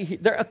away,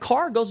 a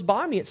car goes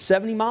by me at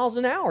 70 miles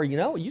an hour,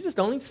 You just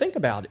don't even think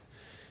about it.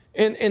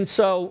 And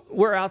so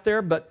we're out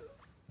there, but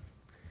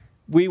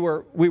we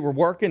were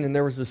working, and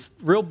there was this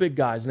real big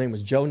guy. His name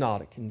was Joe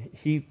Noddick, and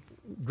he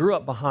grew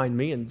up behind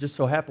me, and just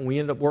so happened we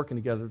ended up working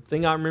together. The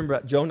thing I remember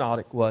about Joe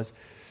Noddick was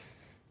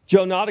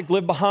Joe Noddick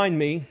lived behind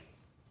me.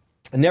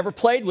 I never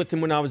played with him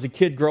when I was a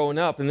kid growing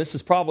up, and this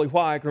is probably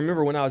why. I can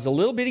remember when I was a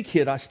little bitty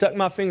kid, I stuck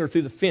my finger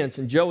through the fence,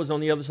 and Joe was on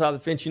the other side of the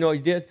fence. You know what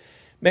he did?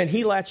 Man,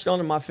 he latched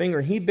onto my finger,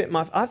 and he bit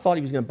I thought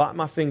he was going to bite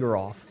my finger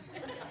off.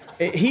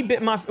 He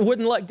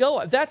wouldn't let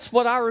go. That's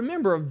what I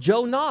remember of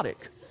Joe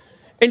Noddick.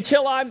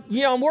 Until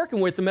I'm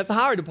working with him at the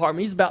highway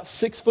department. He's about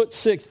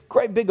 6'6",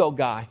 great big old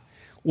guy.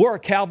 Wore a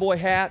cowboy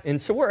hat,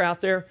 and so we're out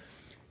there,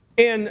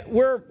 and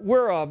we're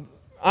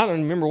I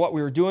don't remember what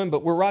we were doing,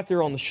 but we're right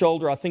there on the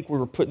shoulder. I think we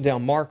were putting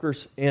down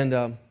markers, and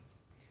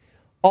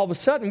all of a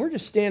sudden we're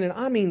just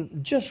standing.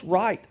 Just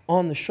right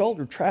on the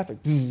shoulder, traffic.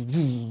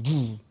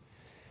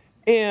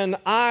 And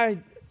I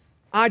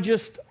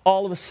just,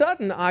 all of a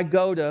sudden, I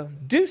go to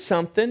do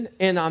something,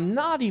 and I'm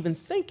not even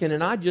thinking,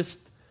 and I just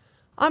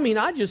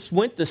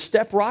went to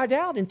step right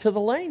out into the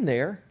lane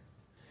there.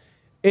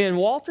 And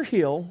Walter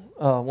Hill,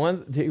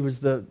 he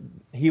was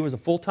a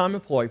full-time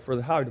employee for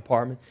the highway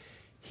department.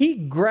 He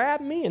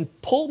grabbed me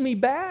and pulled me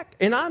back,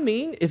 and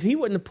if he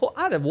wouldn't have pulled,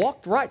 I'd have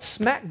walked right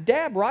smack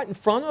dab right in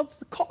front of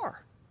the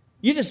car.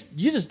 You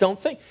just don't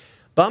think.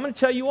 But I'm going to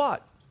tell you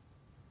what.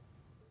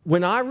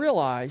 When I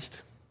realized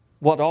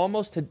what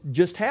almost had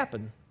just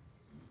happened,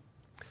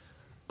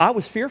 I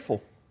was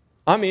fearful.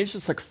 It's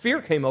just like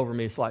fear came over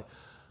me. It's like,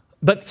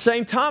 but at the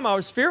same time I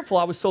was fearful.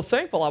 I was so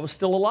thankful I was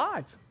still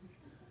alive,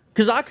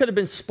 because I could have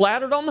been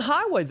splattered on the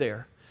highway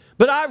there.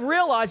 But I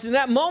realized in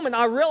that moment,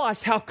 I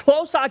realized how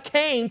close I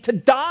came to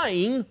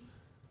dying,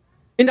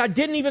 and I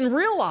didn't even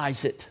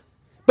realize it.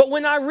 But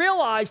when I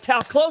realized how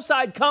close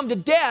I'd come to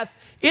death,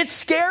 it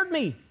scared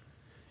me.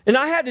 And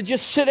I had to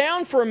just sit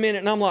down for a minute,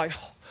 and I'm like,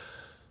 oh,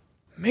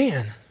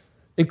 man.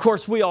 And of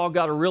course, we all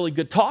got a really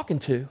good talking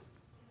to,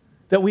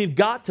 that we've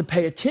got to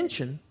pay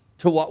attention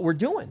to what we're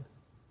doing.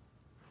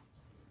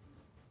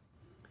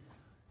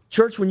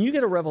 Church, when you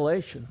get a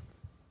revelation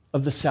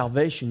of the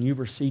salvation you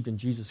received in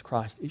Jesus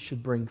Christ, it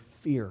should bring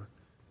fear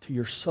to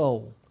your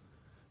soul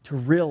to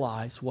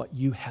realize what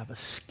you have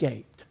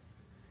escaped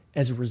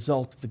as a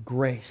result of the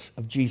grace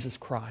of Jesus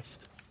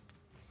Christ.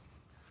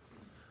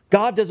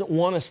 God doesn't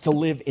want us to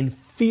live in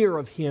fear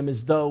of Him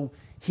as though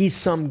He's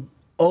some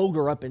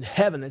ogre up in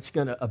heaven that's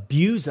going to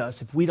abuse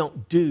us if we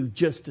don't do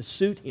just to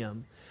suit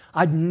Him.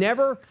 I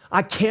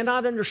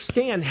cannot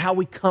understand how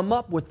we come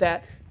up with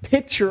that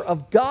picture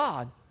of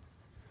God.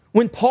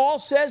 When Paul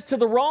says to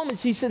the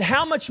Romans, he said,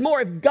 how much more,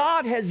 if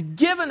God has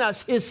given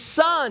us His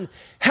Son,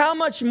 how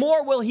much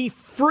more will He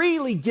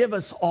freely give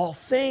us all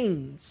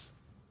things?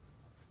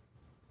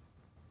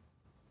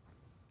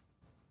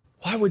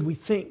 Why would we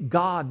think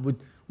God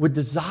would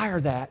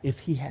desire that if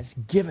He has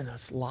given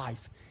us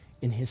life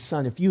in His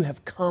Son? If you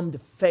have come to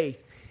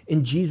faith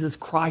in Jesus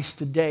Christ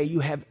today, you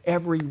have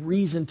every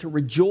reason to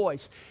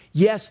rejoice.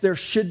 Yes, there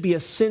should be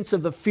a sense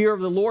of the fear of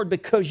the Lord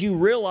because you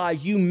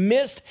realize you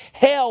missed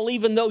hell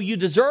even though you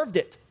deserved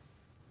it.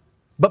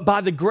 But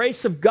by the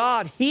grace of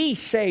God, He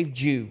saved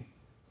you.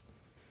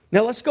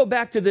 Now let's go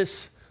back to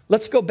this.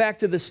 Let's go back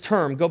to this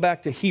term. Go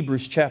back to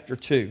Hebrews chapter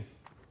 2.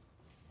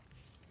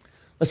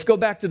 Let's go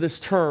back to this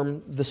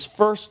term, this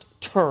first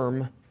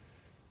term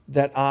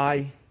that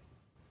I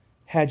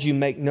had you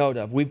make note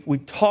of.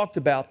 We've talked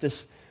about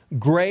this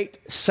great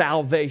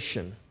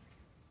salvation.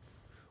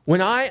 When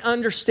I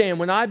understand,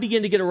 when I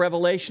begin to get a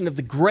revelation of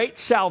the great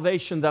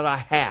salvation that I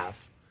have,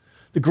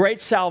 the great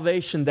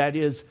salvation that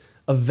is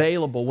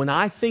available, when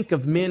I think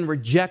of men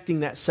rejecting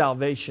that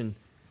salvation,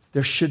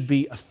 there should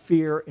be a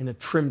fear and a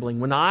trembling.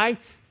 When I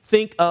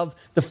think of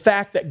the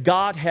fact that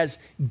God has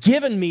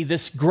given me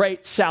this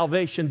great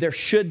salvation, there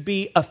should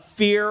be a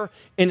fear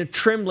and a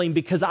trembling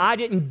because I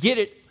didn't get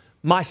it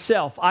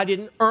myself. I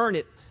didn't earn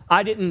it.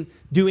 I didn't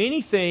do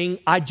anything.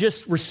 I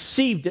just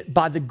received it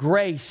by the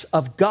grace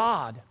of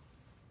God.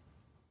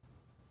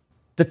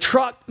 The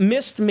truck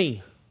missed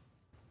me.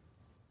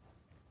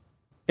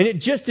 And it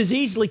just as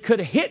easily could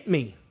have hit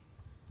me.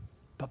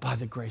 But by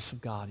the grace of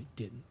God, it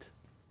didn't.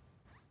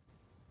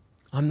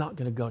 I'm not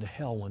going to go to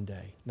hell one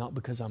day. Not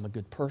because I'm a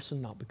good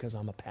person, not because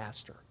I'm a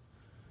pastor.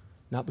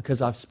 Not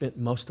because I've spent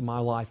most of my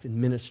life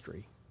in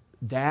ministry.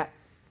 That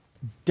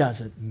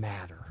doesn't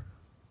matter.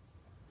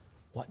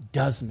 What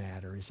does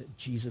matter is that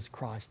Jesus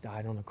Christ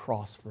died on a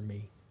cross for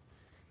me.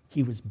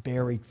 He was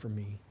buried for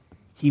me.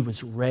 He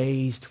was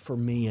raised for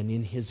me, and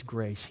in His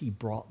grace, He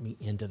brought me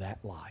into that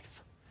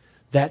life.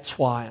 That's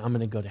why I'm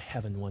going to go to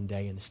heaven one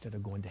day instead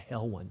of going to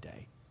hell one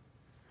day.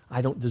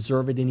 I don't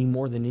deserve it any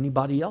more than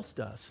anybody else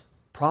does.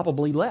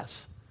 Probably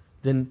less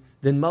than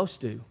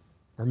most do,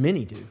 or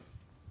many do.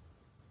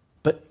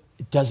 But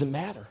it doesn't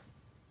matter.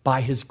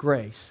 By His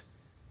grace,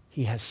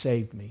 He has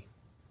saved me.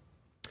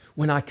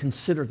 When I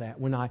consider that,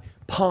 when I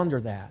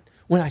ponder that,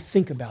 when I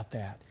think about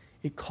that,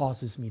 it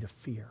causes me to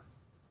fear.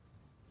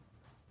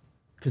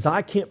 Because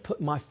I can't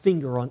put my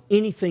finger on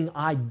anything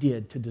I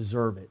did to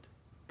deserve it,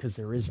 because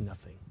there is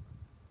nothing.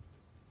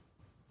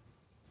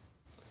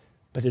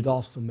 But it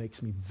also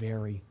makes me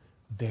very,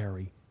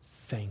 very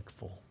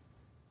thankful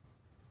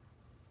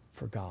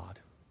for God.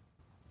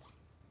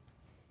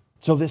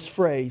 So this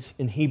phrase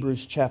in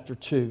Hebrews chapter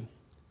 2,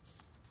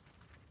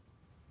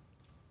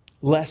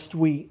 lest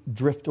we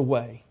drift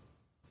away.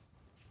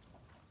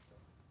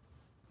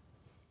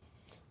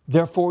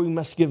 Therefore, we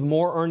must give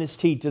more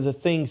earnest heed to the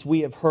things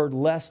we have heard,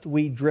 lest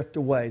we drift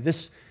away.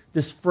 This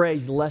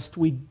phrase, lest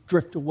we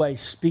drift away,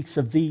 speaks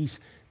of these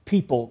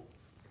people.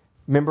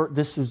 Remember,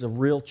 this was a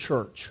real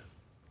church.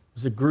 It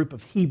was a group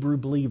of Hebrew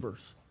believers.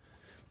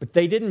 But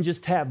they didn't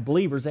just have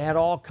believers. They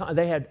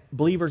had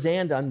believers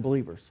and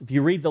unbelievers. If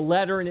you read the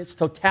letter in its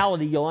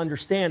totality, you'll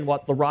understand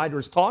what the writer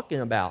is talking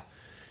about.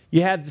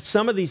 You had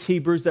some of these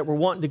Hebrews that were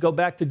wanting to go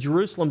back to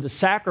Jerusalem to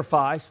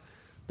sacrifice.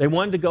 They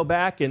wanted to go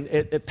back and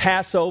at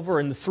Passover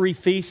and the 3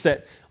 feasts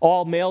that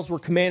all males were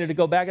commanded to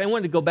go back. They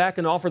wanted to go back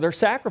and offer their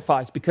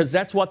sacrifice because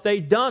that's what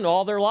they'd done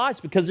all their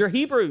lives because they're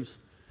Hebrews.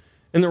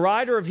 And the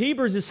writer of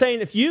Hebrews is saying,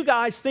 if you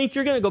guys think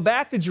you're going to go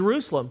back to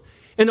Jerusalem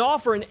and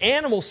offer an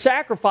animal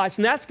sacrifice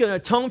and that's going to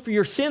atone for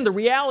your sin, the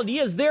reality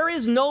is there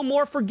is no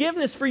more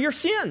forgiveness for your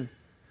sin.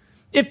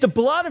 If the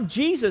blood of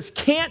Jesus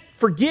can't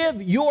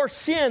forgive your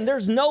sin,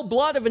 there's no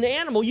blood of an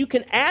animal you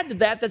can add to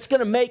that that's going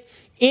to make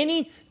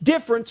any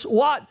difference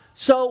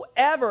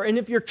whatsoever. And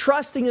if you're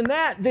trusting in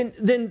that,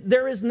 then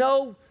there is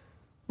no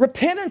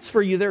repentance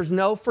for you. There's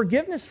no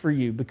forgiveness for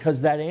you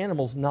because that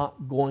animal's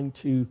not going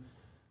to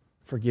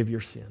forgive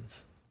your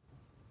sins.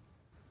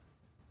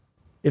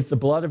 If the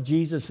blood of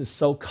Jesus is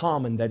so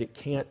common that it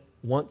can't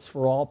once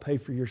for all pay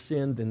for your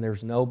sin, then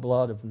there's no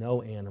blood of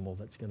no animal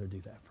that's going to do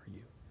that for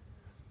you.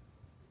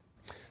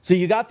 So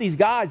you got these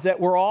guys that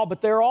were all,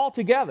 but they're all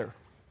together.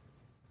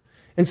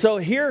 And so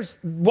here's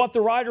what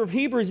the writer of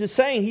Hebrews is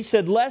saying. He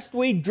said, lest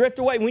we drift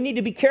away, we need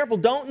to be careful.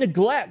 Don't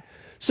neglect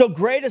so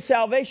great a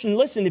salvation.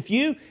 Listen, if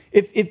you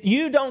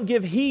don't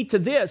give heed to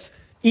this,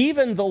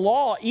 even the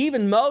law,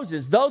 even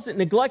Moses, those that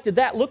neglected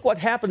that, look what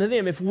happened to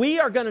them. If we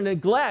are going to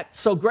neglect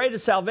so great a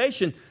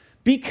salvation,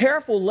 be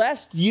careful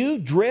lest you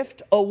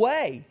drift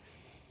away.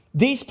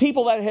 These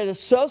people that had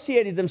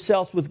associated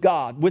themselves with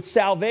God, with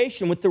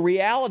salvation, with the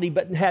reality,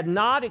 but had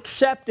not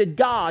accepted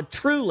God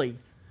truly,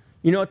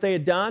 you know what they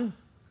had done?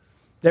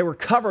 They were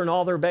covering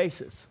all their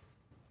bases.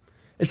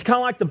 It's kind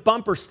of like the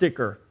bumper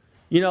sticker,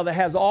 that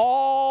has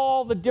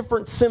all the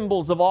different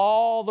symbols of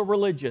all the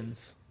religions.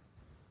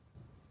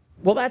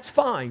 Well, that's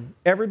fine.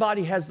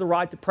 Everybody has the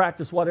right to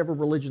practice whatever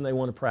religion they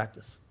want to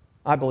practice.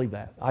 I believe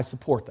that. I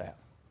support that.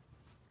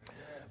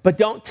 But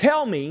don't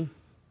tell me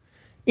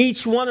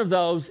each one of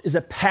those is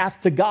a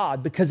path to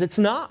God, because it's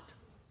not.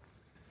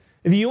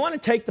 If you want to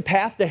take the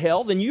path to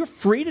hell, then you're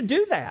free to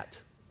do that.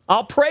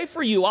 I'll pray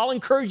for you. I'll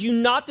encourage you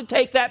not to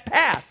take that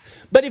path.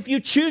 But if you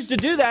choose to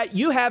do that,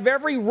 you have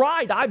every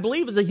right, I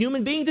believe, as a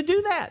human being to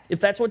do that, if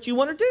that's what you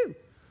want to do.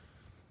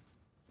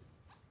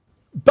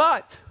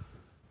 But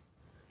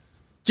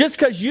just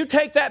because you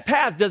take that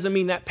path doesn't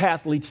mean that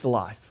path leads to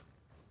life.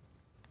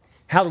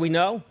 How do we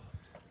know?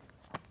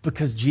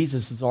 Because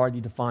Jesus has already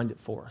defined it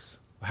for us.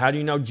 How do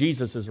you know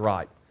Jesus is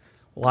right?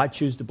 Well, I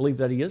choose to believe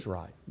that he is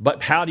right.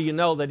 But how do you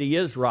know that he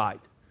is right?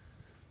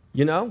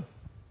 We'll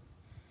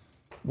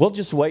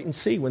just wait and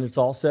see when it's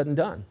all said and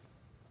done.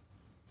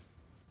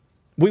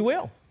 We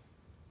will.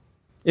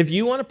 If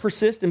you want to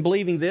persist in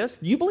believing this,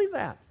 you believe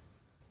that.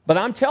 But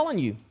I'm telling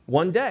you,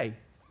 one day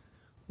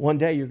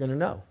you're going to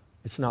know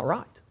it's not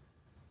right.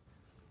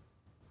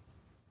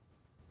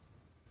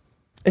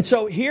 And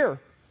so here,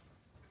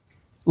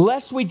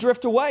 lest we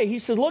drift away, he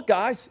says, look,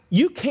 guys,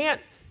 you can't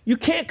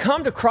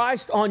come to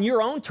Christ on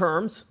your own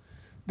terms.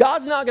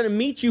 God's not going to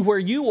meet you where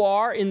you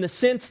are in the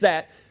sense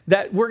that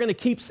we're going to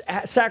keep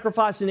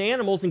sacrificing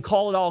animals and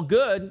call it all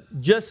good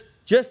just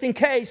in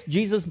case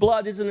Jesus'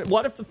 blood isn't it.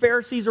 What if the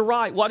Pharisees are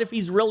right? What if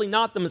he's really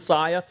not the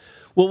Messiah?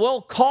 Well,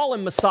 we'll call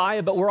him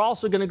Messiah, but we're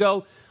also going to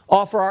go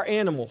offer our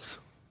animals.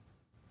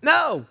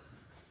 No.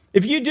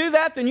 If you do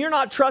that, then you're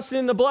not trusting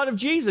in the blood of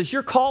Jesus.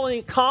 You're calling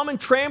it common,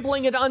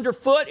 trampling it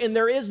underfoot, and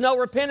there is no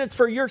repentance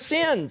for your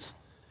sins.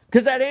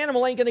 Because that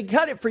animal ain't going to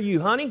cut it for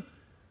you, honey.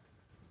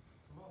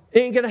 It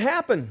ain't going to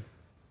happen.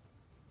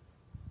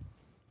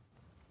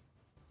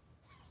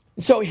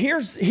 So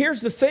here's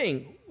the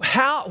thing.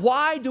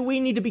 Why do we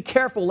need to be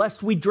careful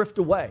lest we drift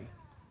away?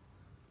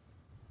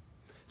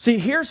 See,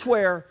 here's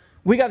where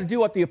we got to do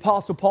what the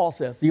Apostle Paul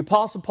says. The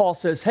Apostle Paul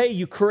says, hey,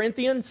 you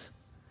Corinthians,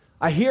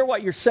 I hear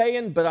what you're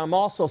saying, but I'm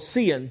also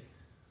seeing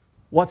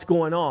what's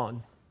going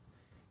on.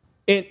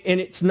 And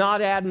it's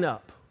not adding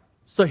up.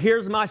 So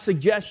here's my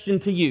suggestion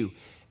to you.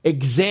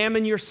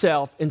 Examine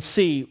yourself and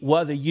see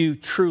whether you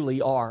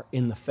truly are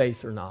in the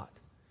faith or not.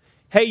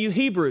 Hey, you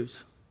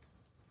Hebrews,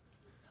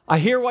 I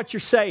hear what you're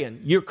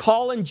saying. You're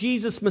calling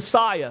Jesus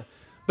Messiah,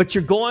 but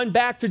you're going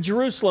back to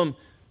Jerusalem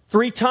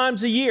 3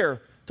 times a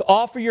year to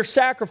offer your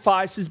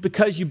sacrifices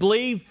because you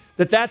believe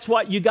that that's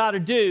what you got to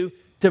do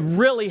to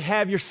really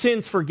have your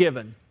sins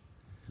forgiven.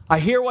 I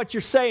hear what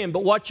you're saying,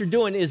 but what you're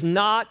doing is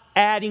not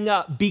adding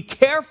up. Be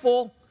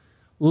careful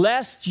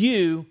lest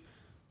you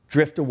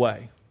drift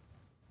away.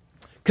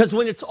 Because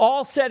when it's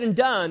all said and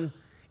done,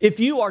 if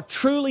you are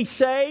truly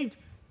saved,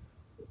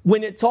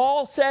 when it's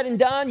all said and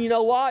done, you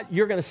know what?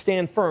 You're going to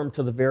stand firm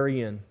to the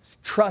very end,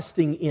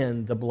 trusting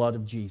in the blood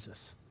of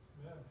Jesus.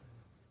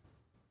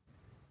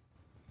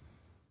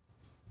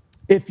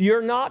 If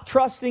you're not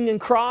trusting in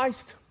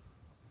Christ,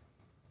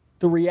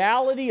 the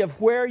reality of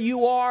where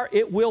you are,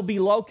 it will be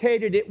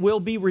located, it will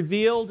be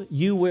revealed,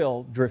 you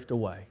will drift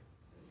away.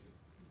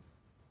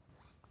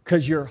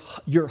 Because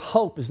your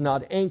hope is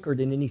not anchored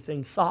in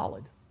anything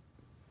solid.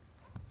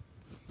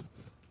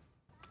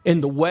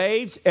 And the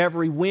waves,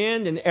 every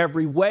wind and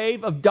every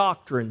wave of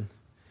doctrine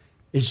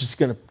is just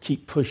going to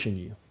keep pushing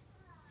you.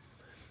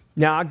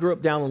 Now, I grew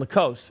up down on the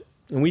coast,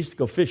 and we used to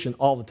go fishing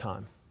all the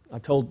time. I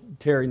told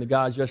Terry and the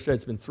guys yesterday,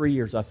 it's been 3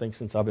 years, I think,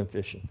 since I've been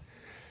fishing.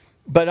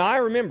 But I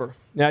remember,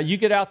 now you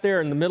get out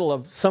there in the middle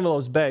of some of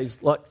those bays,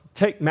 like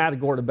take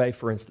Matagorda Bay,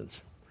 for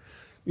instance.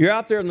 You're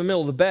out there in the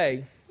middle of the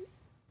bay,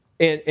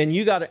 and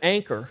you got an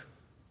anchor.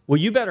 Well,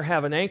 you better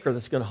have an anchor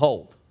that's going to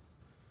hold.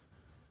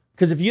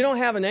 Because if you don't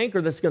have an anchor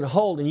that's going to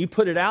hold and you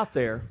put it out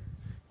there,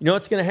 you know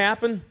what's going to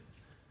happen?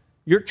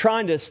 You're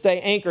trying to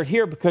stay anchored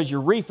here because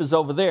your reef is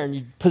over there, and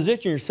you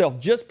position yourself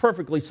just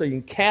perfectly so you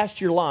can cast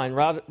your line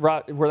right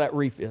where that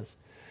reef is.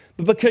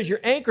 But because your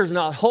anchor's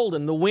not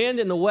holding, the wind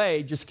and the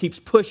wave just keeps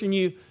pushing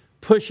you,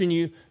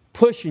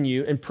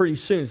 and pretty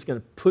soon it's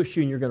going to push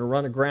you and you're going to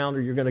run aground,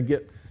 or you're going to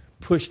get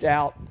pushed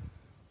out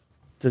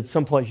to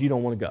someplace you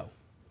don't want to go.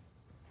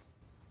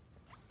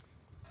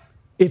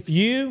 If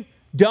you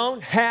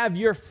don't have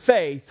your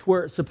faith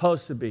where it's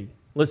supposed to be,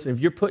 listen, if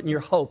you're putting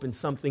your hope in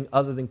something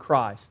other than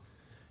Christ,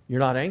 you're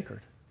not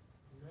anchored.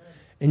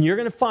 And you're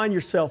going to find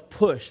yourself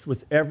pushed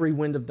with every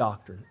wind of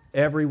doctrine,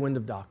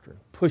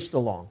 pushed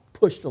along,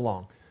 pushed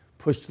along,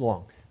 pushed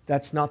along.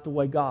 That's not the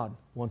way God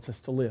wants us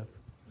to live.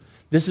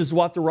 This is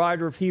what the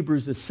writer of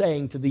Hebrews is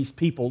saying to these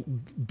people.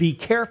 Be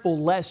careful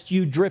lest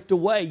you drift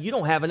away. You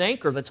don't have an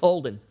anchor that's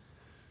holding.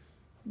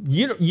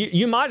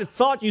 You might have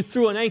thought you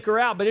threw an anchor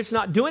out, but it's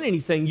not doing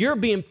anything. You're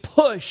being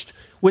pushed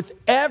with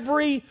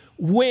every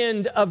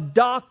wind of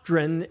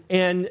doctrine,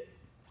 and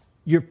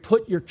you've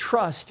put your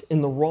trust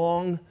in the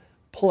wrong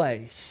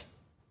place.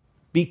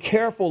 Be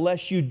careful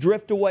lest you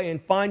drift away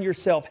and find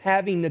yourself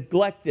having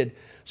neglected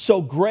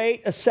so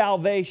great a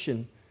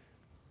salvation.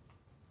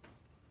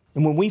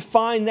 And when we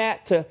find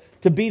that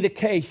to be the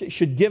case, it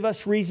should give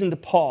us reason to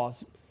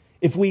pause.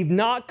 If we've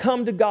not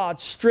come to God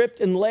stripped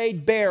and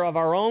laid bare of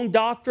our own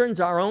doctrines,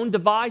 our own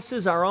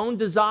devices, our own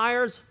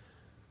desires,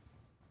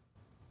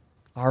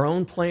 our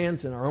own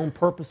plans and our own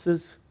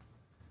purposes,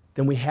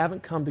 then we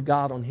haven't come to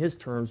God on His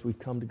terms, we've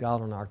come to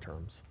God on our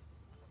terms.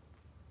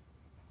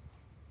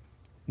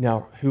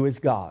 Now, who is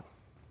God?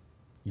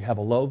 You have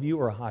a low view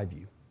or a high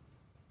view?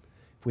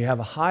 If we have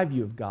a high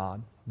view of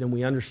God, then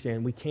we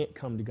understand we can't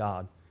come to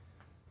God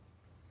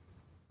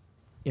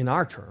in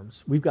our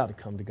terms. We've got to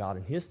come to God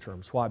in His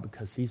terms. Why?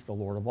 Because He's the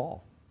Lord of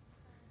all.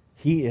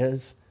 He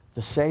is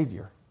the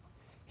Savior.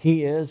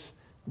 He is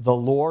the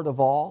Lord of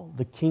all,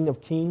 the King of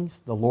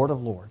kings, the Lord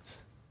of lords.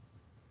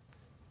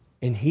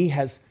 And He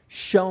has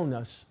shown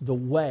us the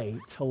way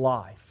to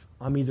life.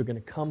 I'm either going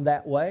to come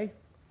that way,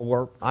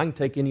 or I can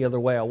take any other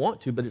way I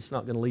want to, but it's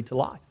not going to lead to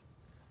life.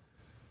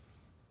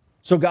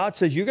 So God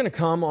says, you're going to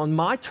come on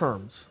my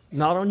terms,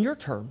 not on your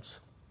terms.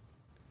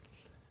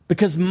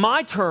 Because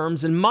my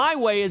terms and my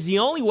way is the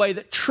only way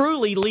that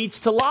truly leads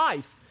to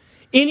life.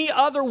 Any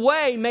other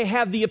way may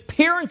have the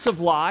appearance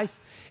of life.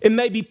 It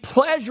may be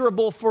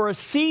pleasurable for a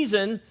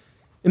season.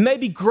 It may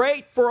be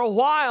great for a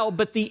while,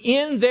 but the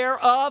end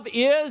thereof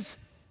is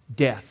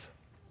death.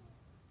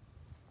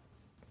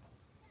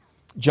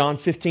 John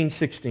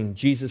 15:16,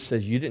 Jesus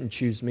says, you didn't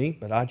choose me,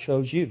 but I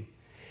chose you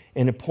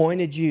and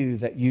appointed you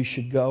that you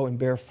should go and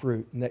bear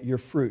fruit and that your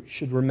fruit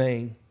should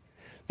remain.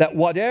 That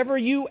whatever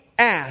you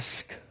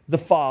ask the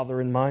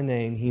Father in my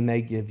name, He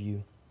may give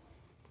you.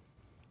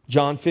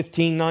 John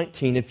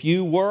 15:19, if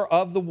you were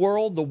of the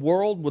world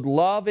would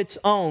love its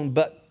own,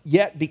 but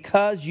yet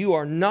because you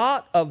are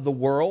not of the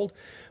world,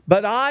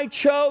 but I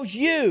chose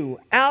you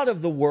out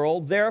of the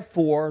world,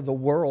 therefore the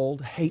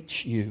world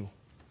hates you.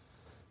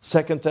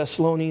 2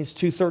 Thessalonians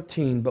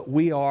 2:13, but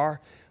we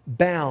are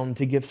bound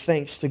to give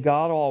thanks to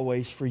God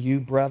always for you,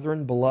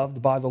 brethren,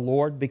 beloved by the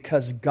Lord,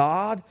 because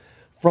God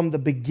from the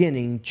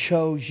beginning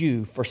chose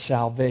you for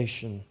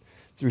salvation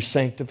through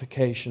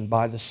sanctification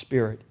by the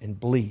Spirit and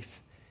belief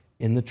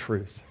in the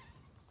truth.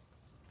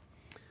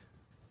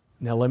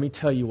 Now let me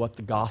tell you what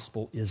the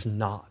gospel is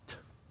not,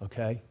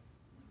 okay?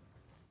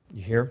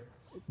 You hear?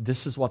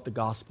 This is what the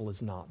gospel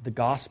is not. The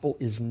gospel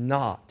is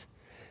not,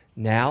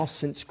 now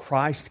since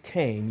Christ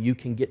came, you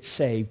can get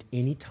saved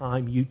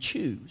anytime you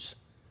choose,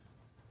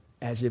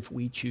 as if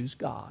we choose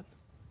God.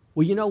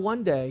 Well, you know,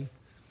 one day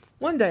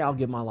I'll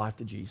give my life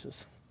to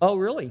Jesus. Oh,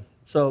 really?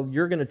 So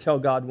you're going to tell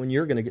God when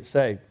you're going to get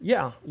saved?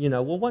 Yeah,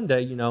 well, one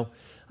day,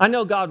 I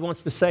know God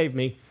wants to save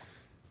me,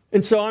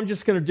 and so I'm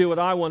just going to do what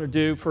I want to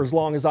do for as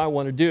long as I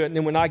want to do it, and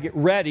then when I get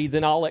ready,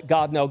 then I'll let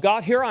God know,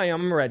 God, here I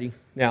am, I'm ready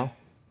now.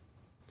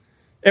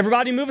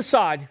 Everybody move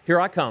aside. Here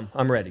I come.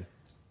 I'm ready.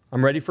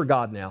 I'm ready for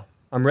God now.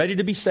 I'm ready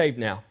to be saved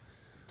now.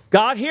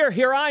 God,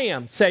 here I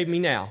am. Save me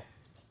now.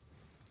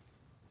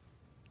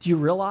 Do you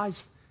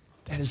realize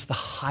that is the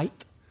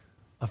height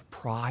of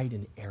pride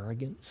and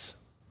arrogance?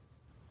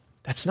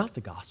 That's not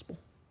the gospel.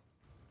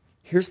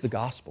 Here's the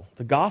gospel.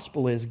 The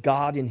gospel is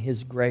God in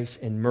His grace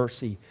and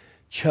mercy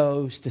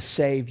chose to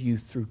save you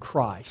through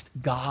Christ.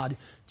 God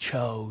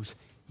chose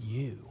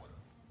you.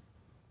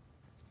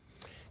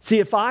 See,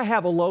 if I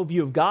have a low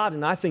view of God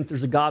and I think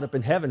there's a God up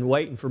in heaven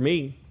waiting for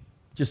me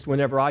just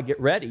whenever I get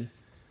ready,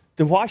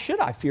 then why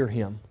should I fear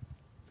Him?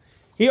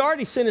 He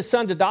already sent His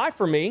Son to die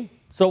for me,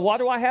 so what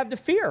do I have to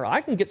fear? I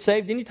can get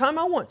saved anytime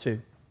I want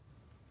to.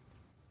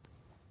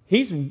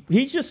 He's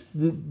just,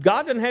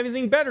 God doesn't have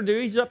anything better to do.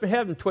 He's up in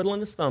heaven twiddling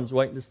His thumbs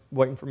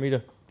waiting for me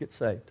to get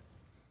saved.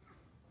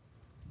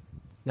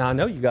 Now, I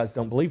know you guys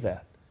don't believe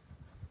that.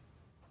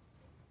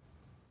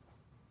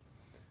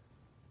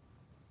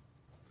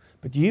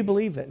 But do you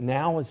believe that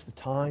now is the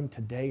time,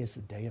 today is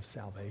the day of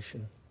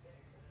salvation?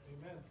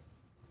 Amen.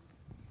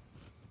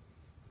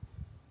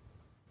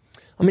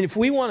 I mean, if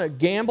we want to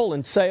gamble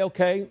and say,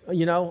 okay,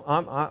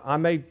 I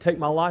may take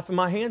my life in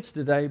my hands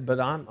today, but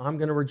I'm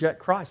going to reject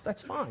Christ,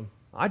 that's fine.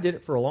 I did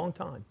it for a long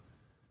time.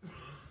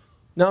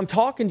 Now, I'm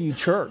talking to you,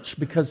 church,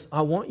 because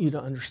I want you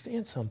to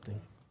understand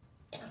something.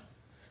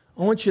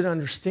 I want you to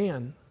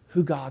understand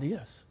who God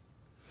is.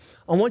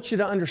 I want you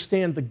to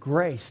understand the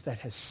grace that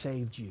has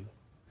saved you.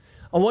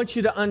 I want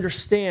you to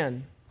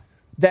understand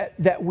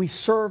that we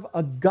serve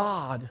a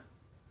God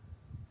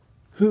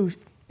who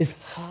is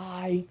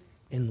high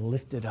and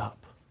lifted up,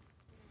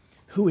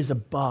 who is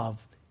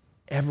above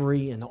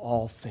every and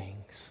all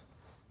things.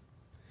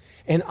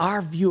 And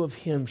our view of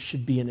him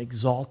should be an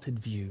exalted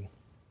view.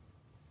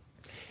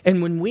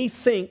 And when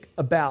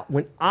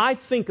I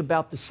think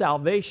about the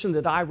salvation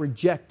that I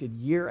rejected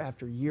year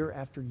after year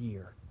after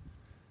year,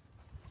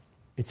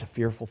 it's a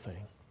fearful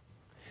thing.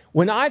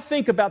 When I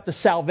think about the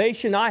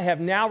salvation I have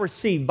now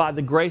received by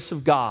the grace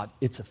of God,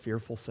 it's a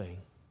fearful thing.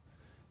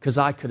 Because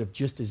I could have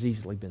just as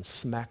easily been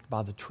smacked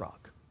by the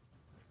truck.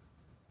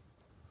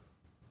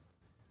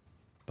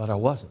 But I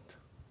wasn't.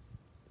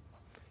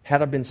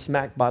 Had I been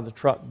smacked by the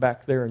truck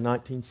back there in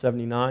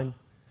 1979,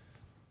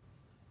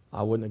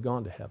 I wouldn't have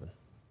gone to heaven.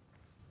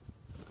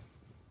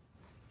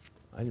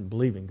 I didn't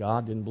believe in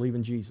God, didn't believe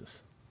in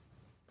Jesus.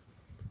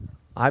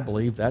 I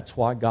believe that's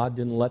why God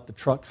didn't let the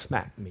truck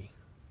smack me,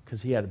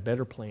 because he had a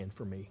better plan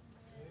for me.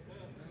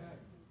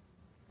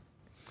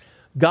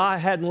 God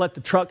hadn't let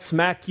the truck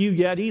smack you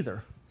yet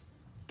either,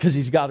 because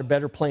he's got a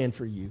better plan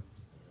for you.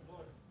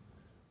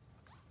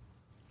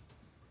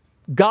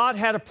 God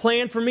had a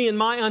plan for me in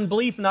my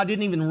unbelief, and I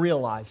didn't even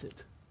realize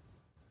it.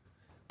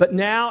 But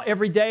now,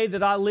 every day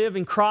that I live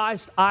in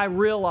Christ, I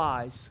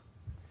realize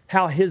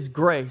how his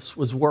grace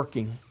was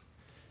working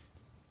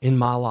in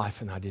my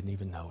life, and I didn't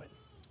even know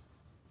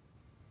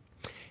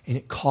it. And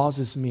it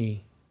causes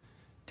me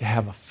to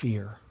have a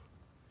fear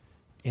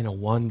and a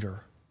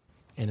wonder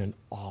and an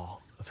awe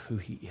of who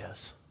he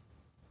is.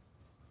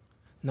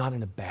 Not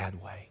in a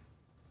bad way,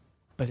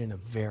 but in a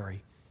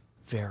very,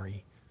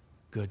 very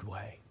good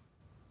way.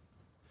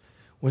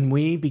 When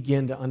we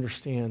begin to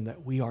understand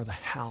that we are the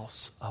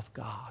house of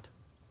God.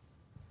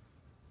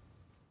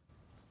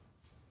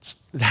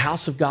 The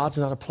house of God's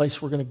not a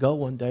place we're going to go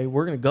one day.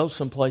 We're going to go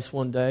someplace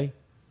one day.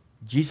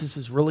 Jesus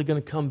is really going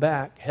to come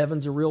back.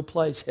 Heaven's a real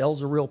place.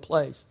 Hell's a real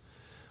place.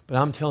 But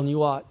I'm telling you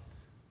what,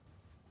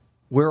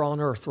 we're on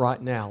earth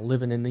right now,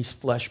 living in these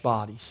flesh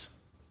bodies,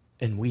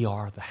 and we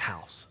are the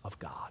house of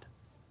God.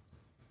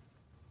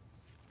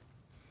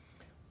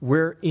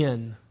 We're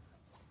in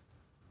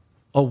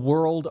a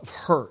world of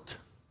hurt.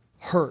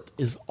 Hurt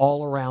is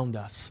all around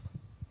us.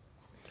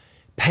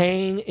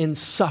 Pain and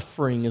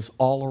suffering is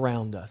all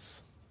around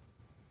us.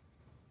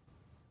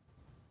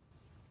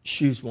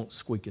 Shoes won't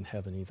squeak in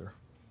heaven either.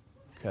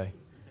 Okay?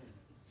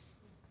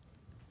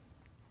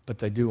 But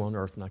they do on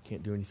earth, and I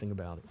can't do anything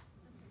about it.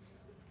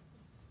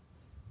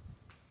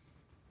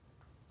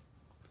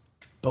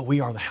 But we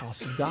are the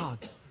house of God.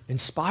 In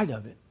spite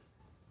of it,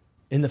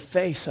 in the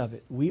face of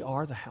it, we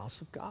are the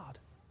house of God.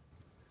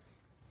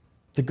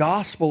 The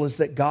gospel is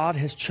that God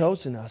has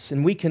chosen us,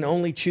 and we can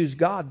only choose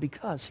God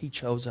because he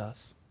chose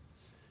us.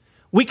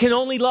 We can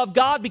only love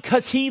God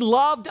because he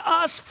loved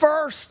us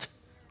first.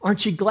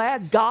 Aren't you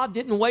glad God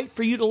didn't wait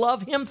for you to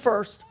love him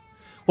first?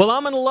 Well,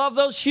 I'm going to love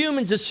those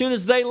humans as soon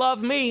as they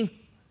love me.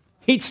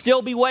 He'd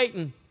still be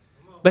waiting.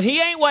 But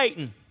he ain't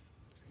waiting.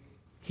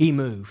 He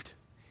moved.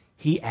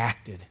 He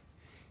acted.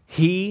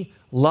 He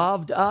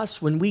loved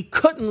us when we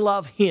couldn't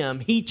love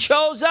him. He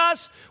chose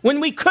us when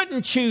we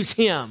couldn't choose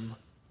him.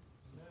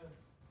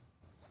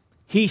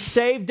 He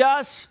saved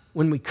us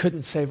when we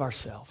couldn't save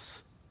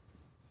ourselves.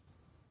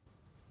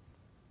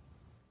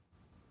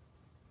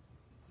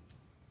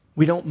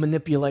 We don't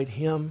manipulate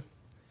him.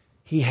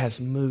 He has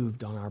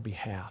moved on our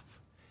behalf.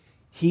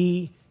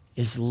 He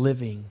is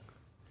living.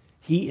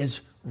 He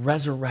is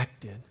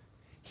resurrected.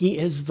 He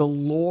is the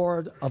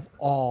Lord of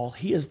all.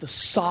 He is the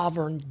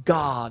sovereign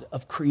God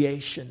of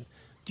creation.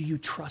 Do you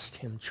trust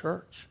him,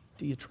 church?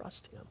 Do you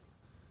trust him?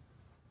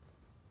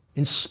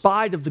 In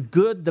spite of the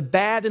good, the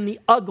bad, and the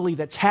ugly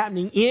that's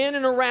happening in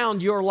and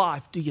around your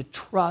life, do you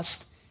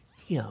trust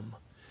him?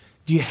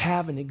 Do you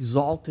have an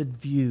exalted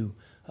view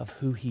of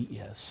who he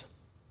is?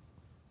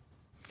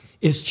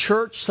 Is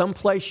church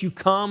someplace you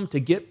come to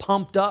get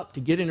pumped up,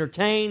 to get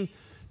entertained,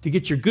 to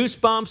get your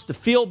goosebumps, to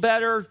feel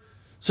better,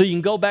 so you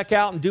can go back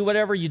out and do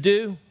whatever you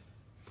do?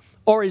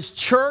 Or is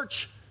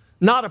church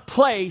not a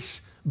place,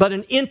 but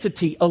an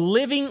entity, a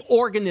living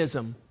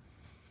organism?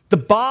 The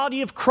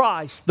body of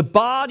Christ, the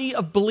body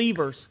of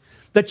believers,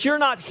 that you're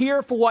not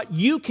here for what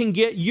you can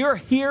get. You're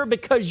here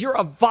because you're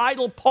a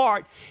vital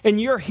part, and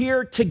you're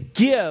here to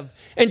give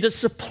and to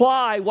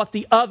supply what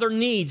the other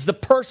needs. The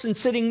person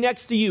sitting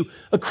next to you,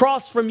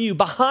 across from you,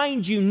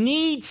 behind you,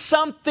 needs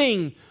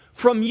something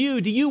from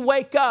you. Do you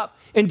wake up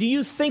and do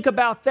you think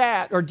about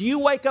that? Or do you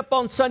wake up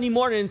on Sunday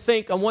morning and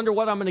think, I wonder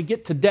what I'm going to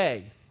get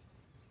today?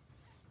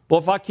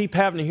 Well, if I keep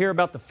having to hear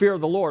about the fear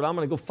of the Lord, I'm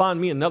going to go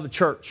find me another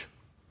church.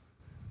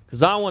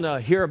 Because I want to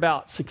hear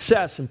about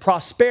success and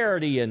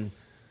prosperity, and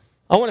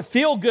I want to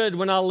feel good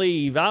when I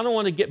leave. I don't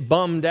want to get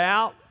bummed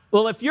out.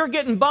 Well, if you're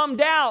getting bummed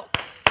out,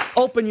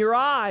 open your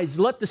eyes.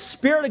 Let the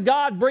Spirit of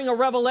God bring a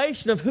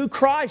revelation of who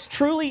Christ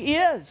truly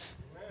is.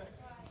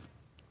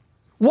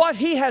 What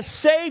he has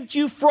saved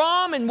you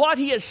from and what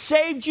he has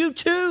saved you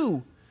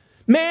to.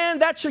 Man,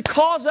 that should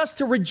cause us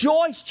to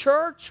rejoice,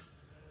 church.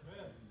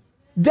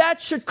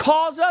 That should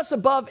cause us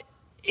above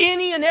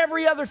any and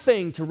every other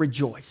thing to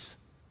rejoice.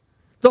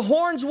 The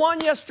Horns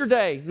won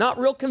yesterday. Not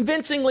real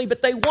convincingly,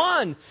 but they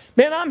won.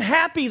 Man, I'm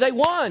happy they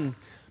won.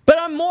 But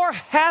I'm more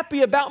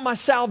happy about my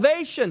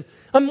salvation.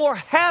 I'm more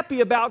happy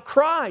about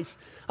Christ.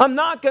 I'm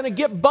not going to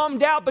get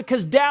bummed out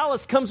because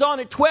Dallas comes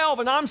on at 12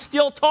 and I'm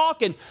still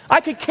talking.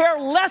 I could care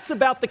less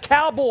about the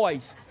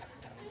Cowboys.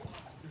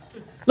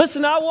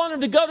 Listen, I want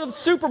them to go to the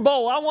Super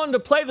Bowl. I want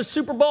them to play the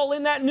Super Bowl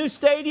in that new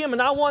stadium,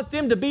 and I want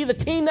them to be the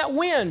team that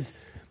wins.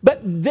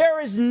 But there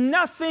is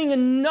nothing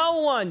and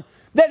no one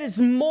that is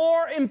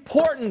more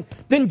important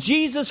than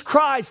Jesus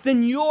Christ,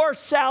 than your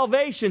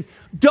salvation.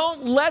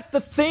 Don't let the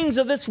things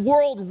of this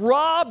world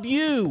rob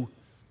you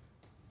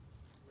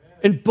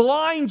and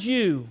blind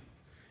you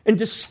and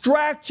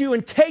distract you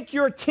and take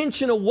your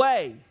attention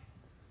away.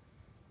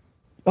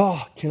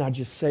 Oh, can I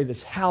just say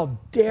this? How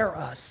dare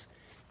us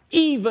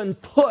even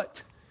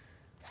put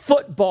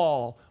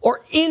football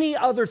or any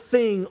other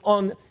thing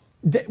on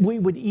that we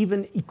would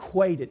even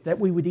equate it, that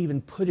we would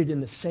even put it in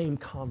the same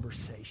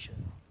conversation.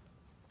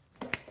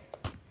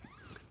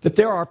 That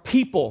there are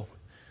people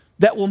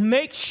that will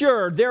make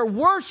sure their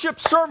worship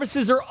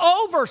services are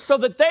over so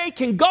that they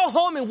can go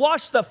home and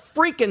watch the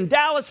freaking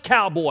Dallas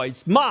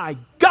Cowboys. My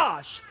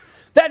gosh,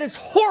 that is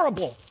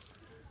horrible.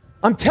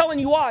 I'm telling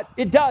you what,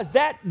 it does.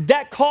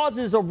 That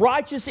causes a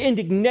righteous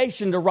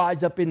indignation to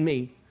rise up in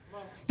me.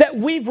 That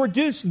we've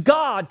reduced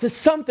God to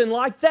something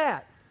like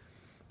that.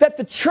 That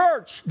the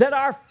church, that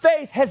our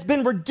faith has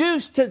been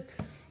reduced to,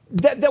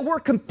 that we're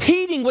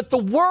competing with the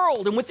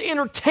world and with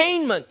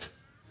entertainment.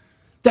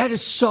 That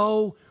is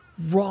so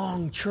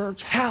wrong,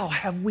 church. How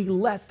have we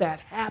let that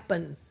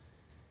happen?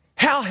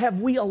 How have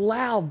we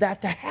allowed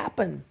that to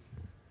happen?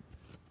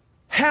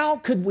 How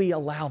could we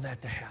allow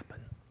that to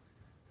happen?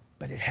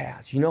 But it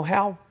has. You know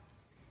how?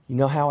 You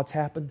know how it's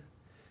happened?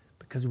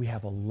 Because we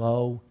have a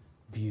low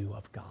view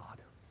of God.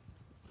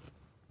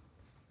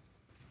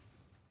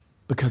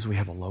 Because we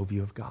have a low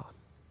view of God.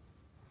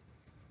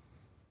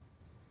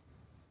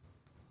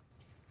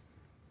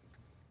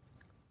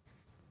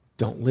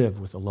 Don't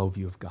live with a low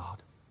view of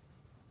God.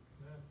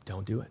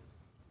 Don't do it.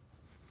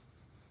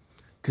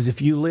 Because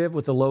if you live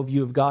with a low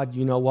view of God,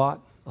 you know what?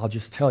 I'll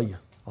just tell you.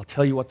 I'll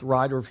tell you what the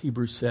writer of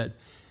Hebrews said.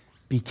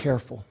 Be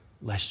careful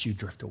lest you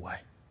drift away.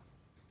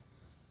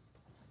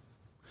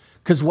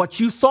 Because what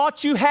you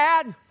thought you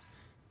had,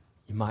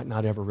 you might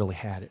not ever really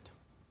had it.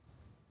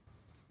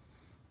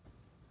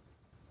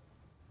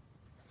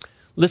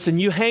 Listen,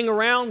 you hang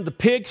around the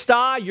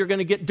pigsty, you're going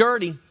to get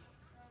dirty.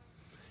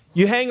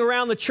 You hang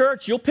around the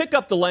church, you'll pick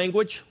up the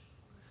language.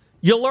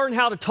 You'll learn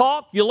how to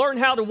talk. You'll learn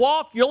how to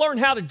walk. You'll learn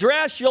how to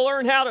dress. You'll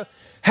learn how to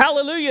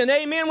hallelujah and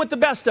amen with the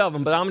best of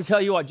them. But I'm going to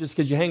tell you what, just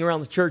because you hang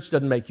around the church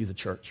doesn't make you the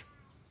church.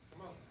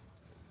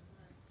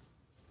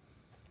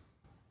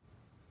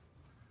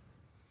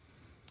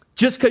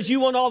 Just because you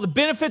want all the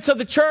benefits of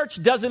the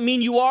church doesn't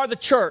mean you are the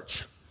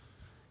church.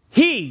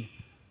 He,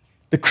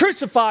 the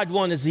crucified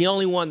one, is the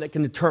only one that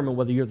can determine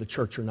whether you're the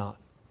church or not.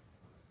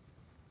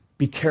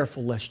 Be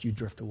careful lest you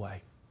drift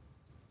away.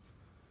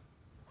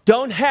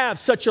 Don't have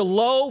such a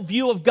low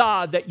view of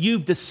God that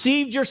you've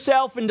deceived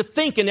yourself into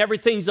thinking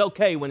everything's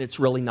okay when it's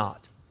really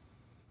not.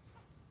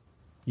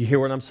 You hear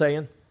what I'm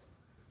saying?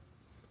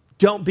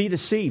 Don't be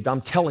deceived.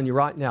 I'm telling you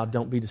right now,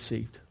 don't be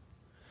deceived.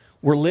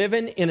 We're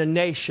living in a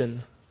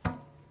nation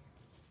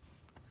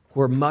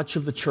where much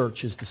of the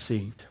church is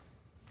deceived.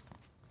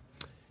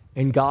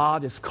 And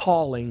God is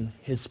calling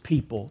His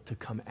people to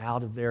come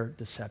out of their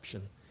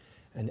deception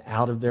and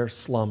out of their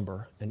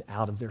slumber and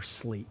out of their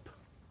sleep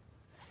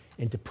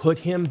and to put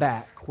Him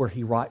back where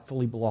He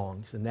rightfully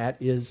belongs, and that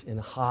is in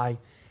a high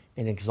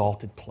and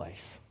exalted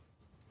place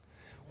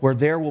where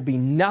there will be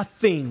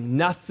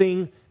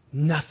nothing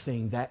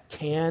that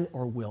can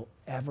or will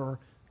ever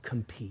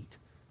compete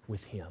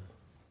with Him.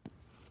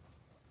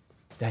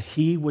 That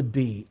He would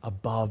be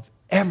above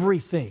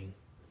everything,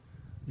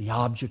 the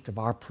object of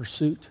our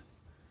pursuit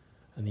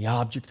and the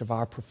object of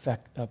our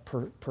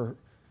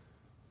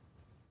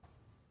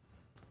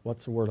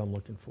what's the word I'm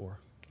looking for?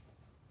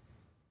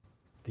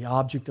 The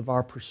object of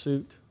our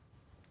pursuit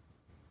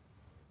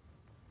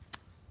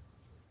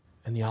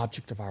and the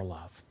object of our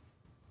love.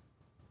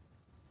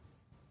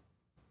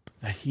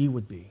 That He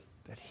would be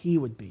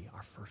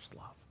our first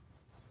love.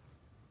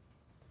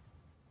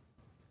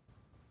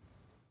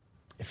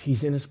 If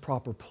He's in His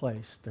proper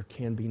place, there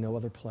can be no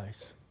other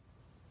place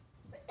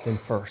than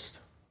first,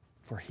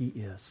 for He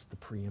is the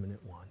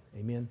preeminent one.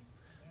 Amen?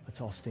 Let's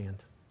all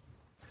stand.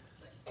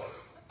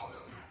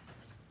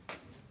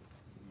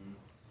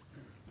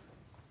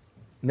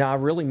 Now, I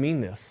really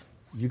mean this.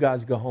 You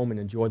guys go home and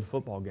enjoy the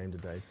football game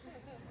today,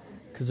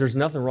 because there's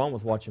nothing wrong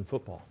with watching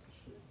football.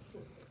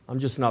 I'm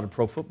just not a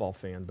pro football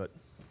fan, but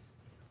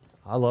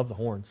I love the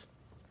Horns.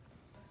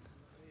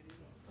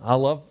 I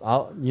love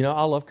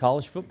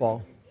college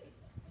football.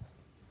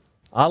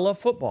 I love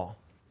football.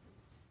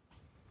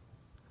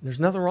 There's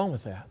nothing wrong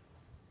with that.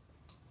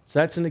 So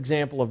that's an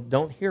example of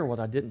don't hear what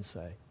I didn't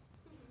say.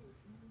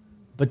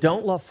 But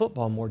don't love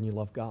football more than you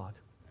love God.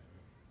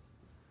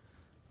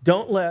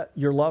 Don't let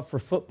your love for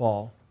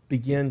football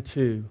begin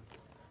to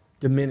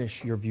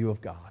diminish your view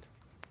of God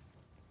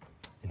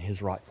and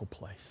His rightful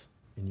place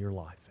in your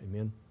life.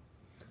 Amen.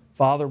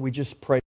 Father, we just pray.